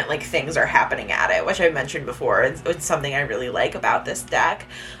different, like, things are happening at it, which I mentioned before. It's something I really like about this deck.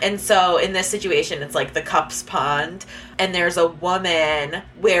 And so in this situation, it's, like, the Cups pond, and there's a woman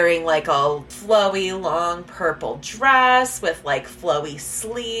wearing, like, a flowy, long purple dress with, like, flowy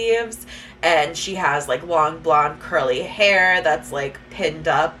sleeves, and she has, like, long blonde curly hair that's, like, pinned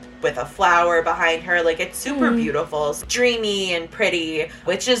up with a flower behind her. Like, it's super beautiful, dreamy and pretty,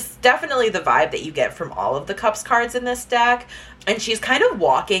 which is definitely the vibe that you get from all of the Cups cards in this deck. And she's kind of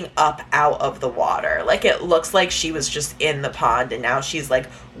walking up out of the water. Like, it looks like she was just in the pond and now she's, like,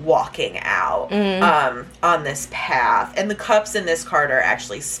 walking out on this path. And the cups in this card are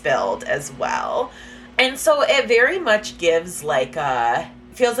actually spilled as well. And so it very much gives, like,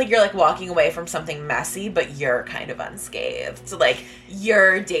 feels like you're, like, walking away from something messy, but you're kind of unscathed. So, like,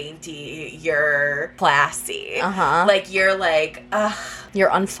 you're dainty, you're classy. Like, you're, like, you're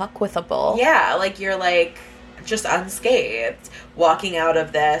unfuckwithable. Yeah, like, you're, like, just unscathed, walking out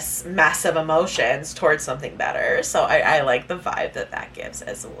of this mess of emotions towards something better. So I like the vibe that gives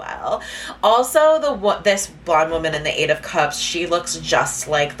as well. Also, this blonde woman in the Eight of Cups, she looks just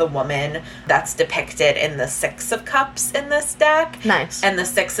like the woman that's depicted in the Six of Cups in this deck. Nice. And the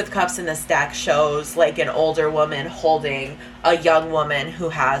Six of Cups in this deck shows, like, an older woman holding a young woman who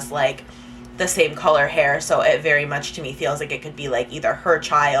has, like, the same color hair, so it very much to me feels like it could be, like, either her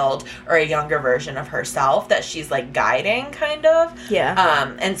child or a younger version of herself that she's, like, guiding, kind of.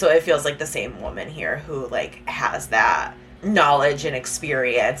 Yeah. And so it feels like the same woman here who, like, has that knowledge and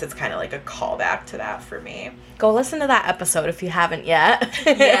experience. It's kind of like a callback to that for me. Go listen to that episode if you haven't yet.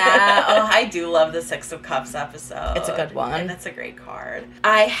 Yeah. Oh, I do love the Six of Cups episode. It's a good one. And it's a great card.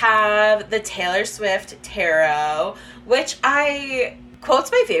 I have the Taylor Swift Tarot, which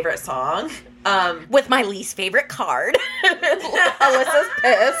quote's my favorite song. With my least favorite card. Alyssa's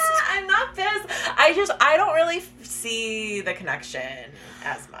pissed. I'm not pissed. I don't really see the connection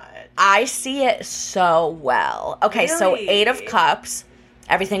as much. I see it so well. Okay, Really? So Eight of Cups,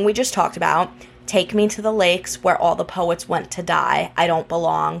 everything we just talked about. Take me to the lakes where all the poets went to die. I don't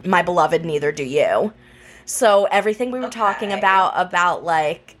belong. My beloved, neither do you. So everything we were talking about,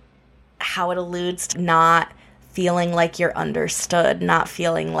 like, how it alludes to not feeling like you're understood, not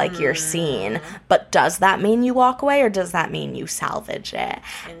feeling like you're seen. But does that mean you walk away, or does that mean you salvage it?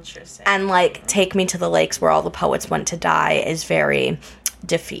 Interesting. And, like, take me to the lakes where all the poets went to die is very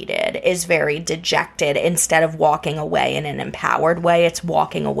defeated, is very dejected. Instead of walking away in an empowered way, it's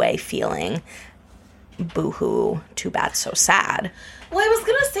walking away feeling boo-hoo, too bad, so sad. Well, I was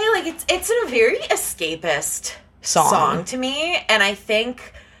gonna say, like, it's a very escapist song to me, and I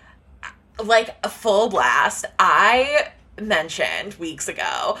think, like, a full blast. I mentioned weeks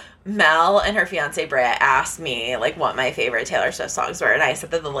ago, Mel and her fiance Britt asked me, like, what my favorite Taylor Swift songs were, and I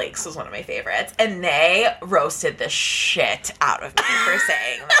said that The Lakes was one of my favorites, and they roasted the shit out of me for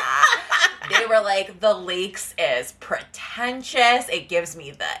saying that. They were like, The Lakes is pretentious, it gives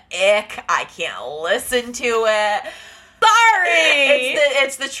me the ick, I can't listen to it. Sorry!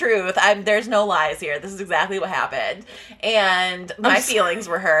 It's the truth. There's no lies here. This is exactly what happened. And my feelings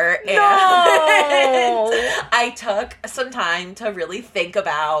were hurt. And I took some time to really think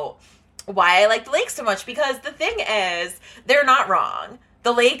about why I like The Lakes so much, because the thing is, they're not wrong.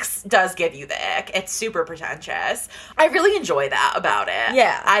 The Lakes does give you the ick. It's super pretentious. I really enjoy that about it.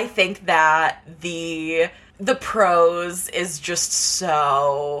 Yeah. I think that the prose is just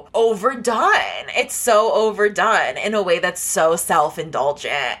so overdone. It's so overdone in a way that's so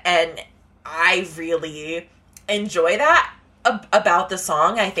self-indulgent. And I really enjoy that about the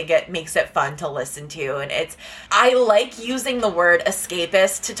song. I think it makes it fun to listen to, and I like using the word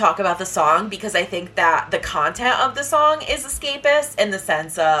escapist to talk about the song because I think that the content of the song is escapist in the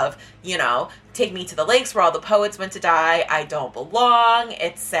sense of, you know, take me to the lakes where all the poets went to die. I don't belong.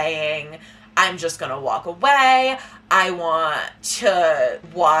 It's saying I'm just gonna walk away. I want to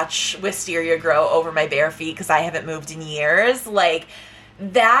watch wisteria grow over my bare feet because I haven't moved in years. Like,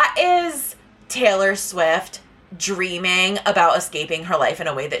 that is Taylor Swift dreaming about escaping her life in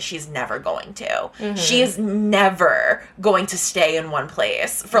a way that she's never going to. Mm-hmm. She is never going to stay in one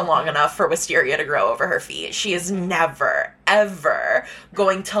place for long enough for wisteria to grow over her feet. She is never, ever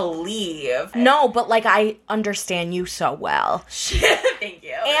going to leave. No, but, like, I understand you so well. Thank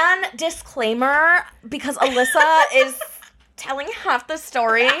you. And disclaimer, because Alyssa is telling half the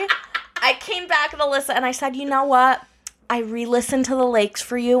story, I came back at Alyssa and I said, you know what? I re-listened to The Lakes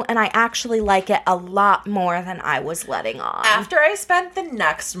for you, and I actually like it a lot more than I was letting on. After I spent the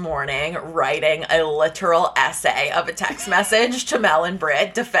next morning writing a literal essay of a text message to Mel and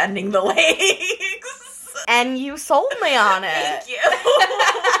Britt defending The Lakes. And you sold me on it. Thank you.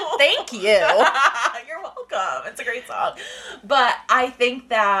 Thank you. You're welcome. It's a great song. But I think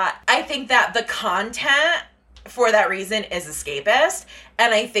that the content for that reason is escapist,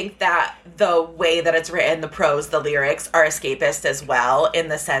 and I think that the way that it's written, the prose, the lyrics are escapist as well, in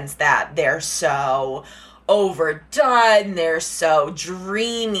the sense that they're so overdone, they're so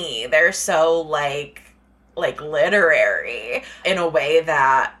dreamy, they're so like literary in a way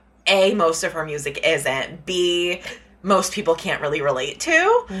that A, most of her music isn't, B, most people can't really relate to.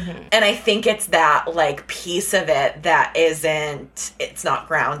 Mm-hmm. And I think it's that like piece of it that it's not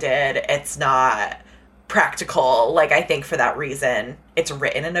grounded, it's not practical. Like, I think for that reason it's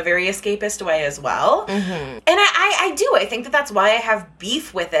written in a very escapist way as well. Mm-hmm. And I think that that's why I have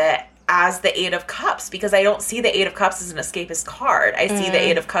beef with it as the Eight of Cups, because I don't see the Eight of Cups as an escapist card. I see the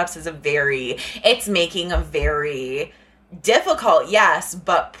Eight of Cups as it's making a very difficult, yes,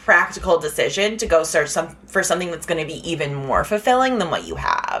 but practical decision to go search for something that's going to be even more fulfilling than what you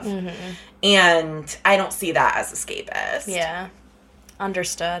have. Mm-hmm. And I don't see that as escapist. Yeah.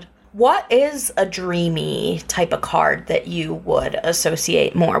 Understood. What is a dreamy type of card that you would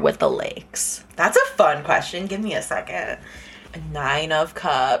associate more with the lakes? That's a fun question. Give me a second. A 9 of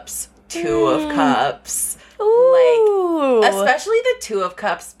Cups, 2 of Cups. Ooh. Like, especially the 2 of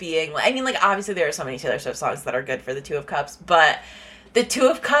Cups being, I mean, like, obviously there are so many Taylor Swift songs that are good for the 2 of Cups, but the 2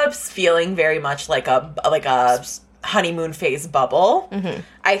 of Cups feeling very much like a honeymoon phase bubble. Mm-hmm.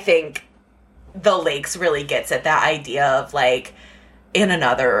 I think the lakes really gets at that idea of, like, in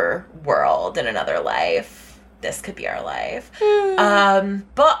another world, in another life, this could be our life.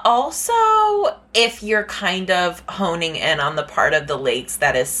 But also, if you're kind of honing in on the part of the lakes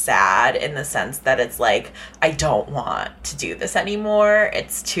that is sad, in the sense that it's like, I don't want to do this anymore,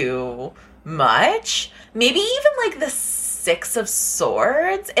 it's too much. Maybe even like the 6 of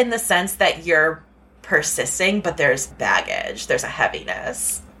Swords, in the sense that you're persisting, but there's baggage, there's a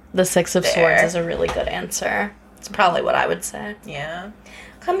heaviness. The 6 of Swords is a really good answer. It's probably what I would say. Yeah.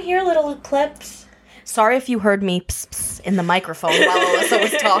 Come here, little Eclipse. Sorry if you heard me pss in the microphone while Alyssa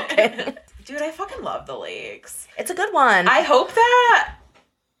was talking. Dude, I fucking love The Lakes. It's a good one. I hope that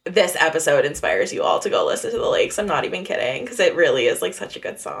this episode inspires you all to go listen to The Lakes. I'm not even kidding, because it really is like such a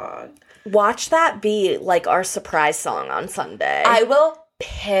good song. Watch that be like our surprise song on Sunday. I will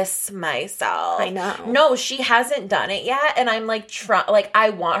piss myself. I know. No, she hasn't done it yet, and I'm like,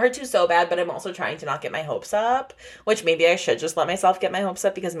 I want her to so bad, but I'm also trying to not get my hopes up, which maybe I should just let myself get my hopes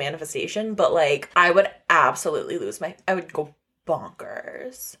up because manifestation, but like, I would absolutely I would go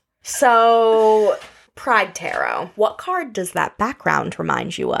bonkers. So, Pride Tarot. What card does that background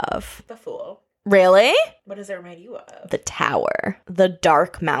remind you of? The Fool. Really? What does it remind you of? The Tower. The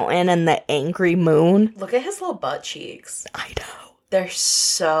dark mountain and the angry moon. Look at his little butt cheeks. I know. They're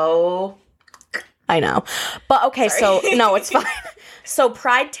so... I know. But okay, Sorry. So, no, it's fine. So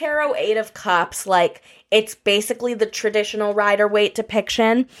Pride Tarot, 8 of Cups, like, it's basically the traditional Rider-Waite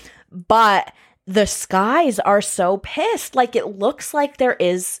depiction, but the skies are so pissed. Like, it looks like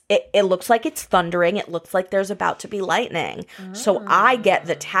it looks like it's thundering. It looks like there's about to be lightning. Oh. So I get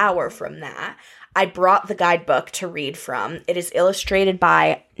the Tower from that. I brought the guidebook to read from. It is illustrated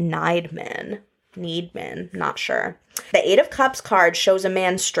by Needman, not sure. The 8 of Cups card shows a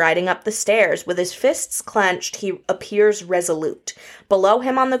man striding up the stairs. With his fists clenched, he appears resolute. Below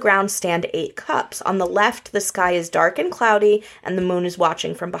him on the ground stand 8 cups. On the left, the sky is dark and cloudy, and the moon is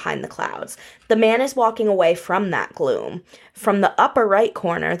watching from behind the clouds. The man is walking away from that gloom. From the upper right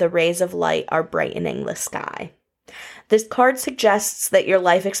corner, the rays of light are brightening the sky. This card suggests that your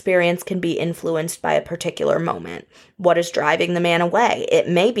life experience can be influenced by a particular moment. What is driving the man away? It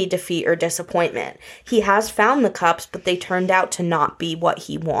may be defeat or disappointment. He has found the cups, but they turned out to not be what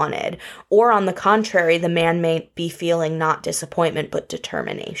he wanted. Or on the contrary, the man may be feeling not disappointment, but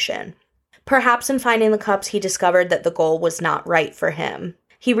determination. Perhaps in finding the cups, he discovered that the goal was not right for him.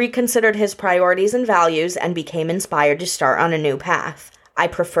 He reconsidered his priorities and values and became inspired to start on a new path. I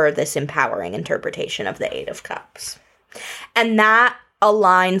prefer this empowering interpretation of the Eight of Cups. And that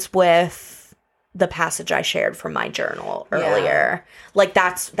aligns with the passage I shared from my journal earlier. Yeah. Like,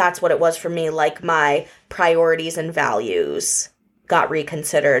 that's what it was for me. Like, my priorities and values got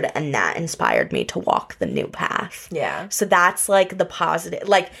reconsidered, and that inspired me to walk the new path. Yeah. So that's, like, the positive,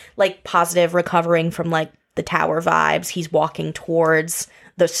 like positive recovering from, like, the tower vibes. He's walking towards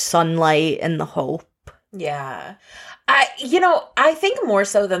the sunlight and the hope. Yeah. I think more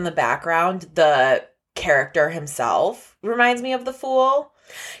so than the background, the character himself reminds me of the Fool.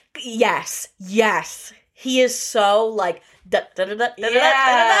 Yes. He is so, like, yeah.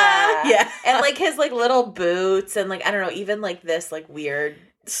 And, like, his, like, little boots and, like, I don't know, even, like, this, like, weird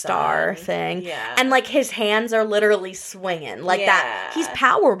star thing. Yeah. And, like, his hands are literally swinging. Like, that. He's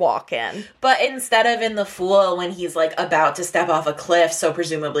power walking. But instead of in the Fool, when he's, like, about to step off a cliff, so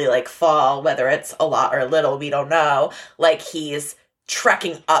presumably, like, fall, whether it's a lot or little, we don't know, like, he's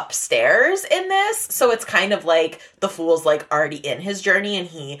trekking upstairs in this. So it's kind of like the Fool's, like, already in his journey,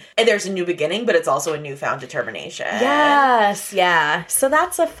 and there's a new beginning, but it's also a newfound determination. Yes, yeah. So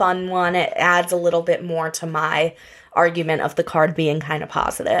that's a fun one. It adds a little bit more to my argument of the card being kind of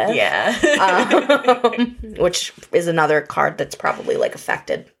positive. Yeah. Which is another card that's probably, like,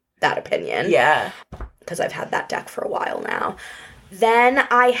 affected that opinion. Yeah. Because I've had that deck for a while now. Then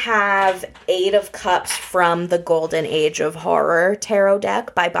I have Eight of Cups from the Golden Age of Horror tarot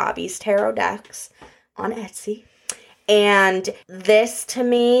deck by Bobby's Tarot Decks on Etsy. And this, to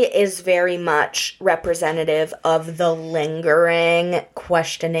me, is very much representative of the lingering,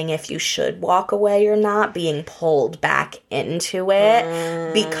 questioning if you should walk away or not, being pulled back into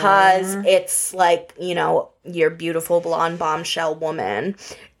it. Because it's like, you know, your beautiful blonde bombshell woman,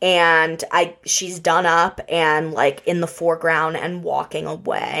 and she's done up and, like, in the foreground and walking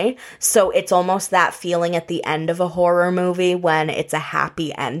away. So it's almost that feeling at the end of a horror movie when it's a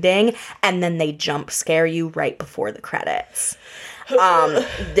happy ending and then they jump scare you right before the credits.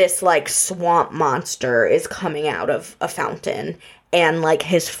 This, like, swamp monster is coming out of a fountain, and, like,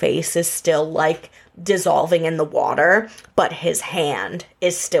 his face is still, like, dissolving in the water, but his hand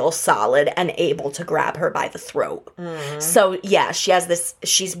is still solid and able to grab her by the throat. So, yeah,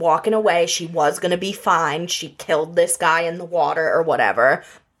 she's walking away. She was going to be fine. She killed this guy in the water or whatever,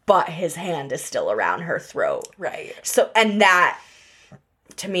 but his hand is still around her throat. Right. So, and that,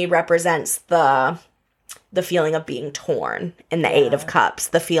 to me, represents the feeling of being torn in the Eight of Cups,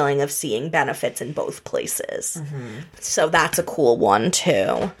 the feeling of seeing benefits in both places. So that's a cool one,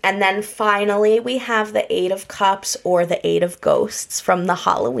 too. And then finally, we have the Eight of Cups or the Eight of Ghosts from the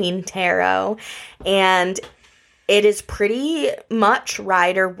Halloween Tarot. And it is pretty much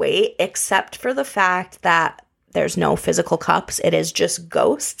Rider-Waite, except for the fact that there's no physical cups. It is just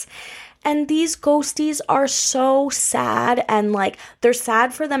ghosts. And these ghosties are so sad, and, like, they're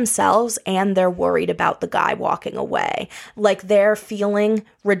sad for themselves and they're worried about the guy walking away. Like, they're feeling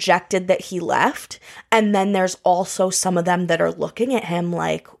rejected that he left, and then there's also some of them that are looking at him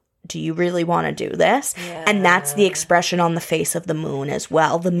like, do you really want to do this? Yeah. And that's the expression on the face of the moon as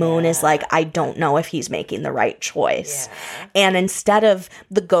well. The moon is like, I don't know if he's making the right choice. Yeah. And instead of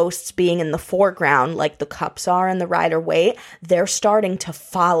the ghosts being in the foreground, like the cups are in the Rider-Waite, they're starting to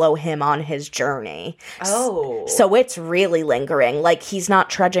follow him on his journey. Oh. So it's really lingering. Like, he's not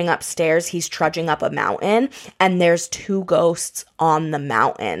trudging upstairs, he's trudging up a mountain, and there's two ghosts on the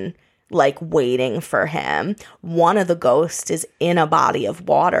mountain, like, waiting for him. One of the ghosts is in a body of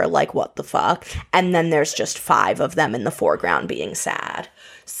water, like, what the fuck? And then there's just 5 of them in the foreground being sad.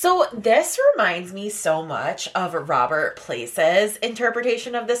 So this reminds me so much of Robert Place's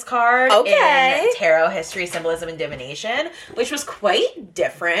interpretation of this card in Tarot History, Symbolism, and Divination, which was quite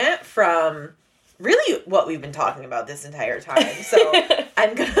different from really what we've been talking about this entire time. So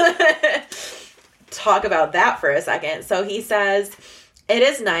I'm going to talk about that for a second. So he says, it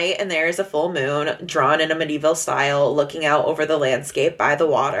is night, and there is a full moon, drawn in a medieval style, looking out over the landscape by the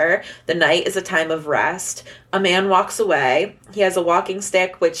water. The night is a time of rest. A man walks away. He has a walking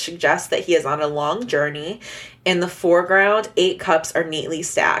stick, which suggests that he is on a long journey. In the foreground, 8 cups are neatly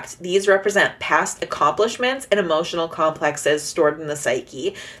stacked. These represent past accomplishments and emotional complexes stored in the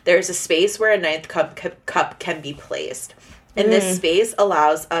psyche. There is a space where a 9th cup can be placed. And this space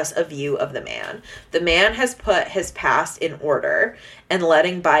allows us a view of the man. The man has put his past in order, and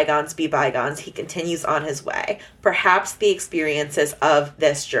letting bygones be bygones, he continues on his way. Perhaps the experiences of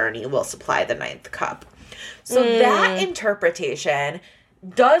this journey will supply the ninth cup. So that interpretation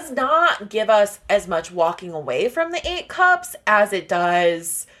does not give us as much walking away from the 8 cups as it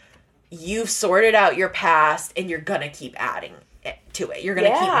does you've sorted out your past and you're gonna keep adding to it. You're gonna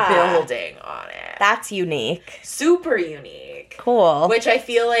keep building on it. That's unique. Super unique. Cool. Which I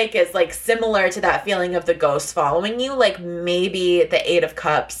feel like is like similar to that feeling of the ghost following you. Like maybe the 8 of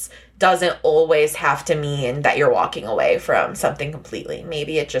Cups doesn't always have to mean that you're walking away from something completely.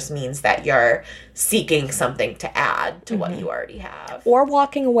 Maybe it just means that you're seeking something to add to what you already have. Or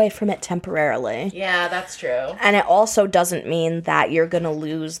walking away from it temporarily. Yeah, that's true. And it also doesn't mean that you're going to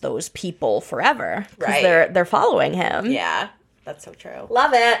lose those people forever. Right. They're following him. Yeah, that's so true.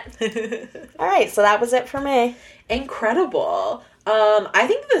 Love it. All right, so that was it for me. Incredible. I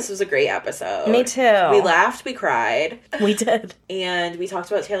think this was a great episode. Me too. We laughed, we cried. We did. And we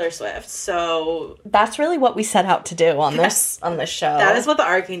talked about Taylor Swift. So that's really what we set out to do on this show. That is what the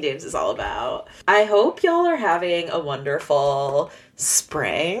Arcane Dames is all about. I hope y'all are having a wonderful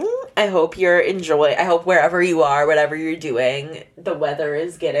spring. I hope I hope wherever you are, whatever you're doing, the weather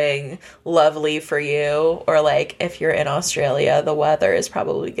is getting lovely for you. Or like if you're in Australia, the weather is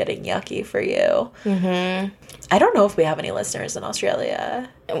probably getting yucky for you. Mm-hmm. I don't know if we have any listeners in Australia.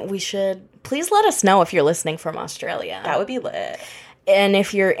 We should. Please let us know if you're listening from Australia. That would be lit. And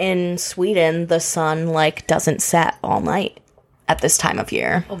if you're in Sweden, the sun like doesn't set all night at this time of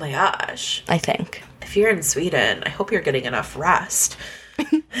year. Oh my gosh. I think. If you're in Sweden, I hope you're getting enough rest.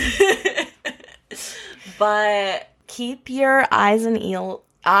 But keep your eyes and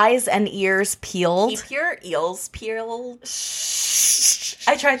ears peeled. Keep your eels peeled.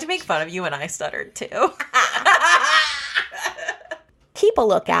 I tried to make fun of you and I stuttered too. Keep a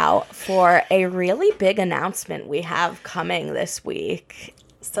lookout for a really big announcement we have coming this week.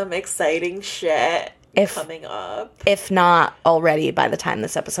 Some exciting shit coming up. If not already by the time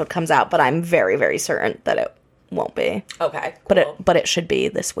this episode comes out, but I'm very, very certain that it won't be. Okay, cool. But it should be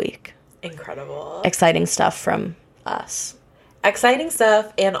this week. Incredible. Exciting stuff from us. Exciting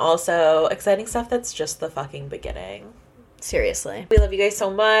stuff, and also exciting stuff that's just the fucking beginning. Seriously. We love you guys so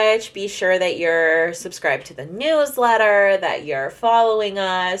much. Be sure that you're subscribed to the newsletter, that you're following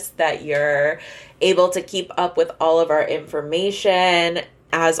us, that you're able to keep up with all of our information.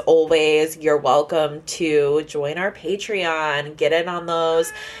 As always, you're welcome to join our Patreon, get in on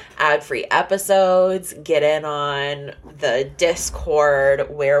those ad-free episodes, get in on the Discord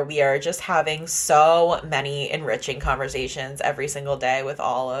where we are just having so many enriching conversations every single day with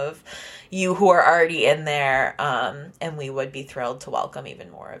all of you who are already in there, and we would be thrilled to welcome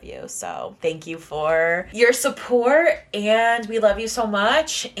even more of you. So thank you for your support, and we love you so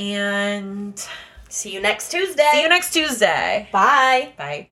much, and see you next Tuesday. Bye. Bye. Bye.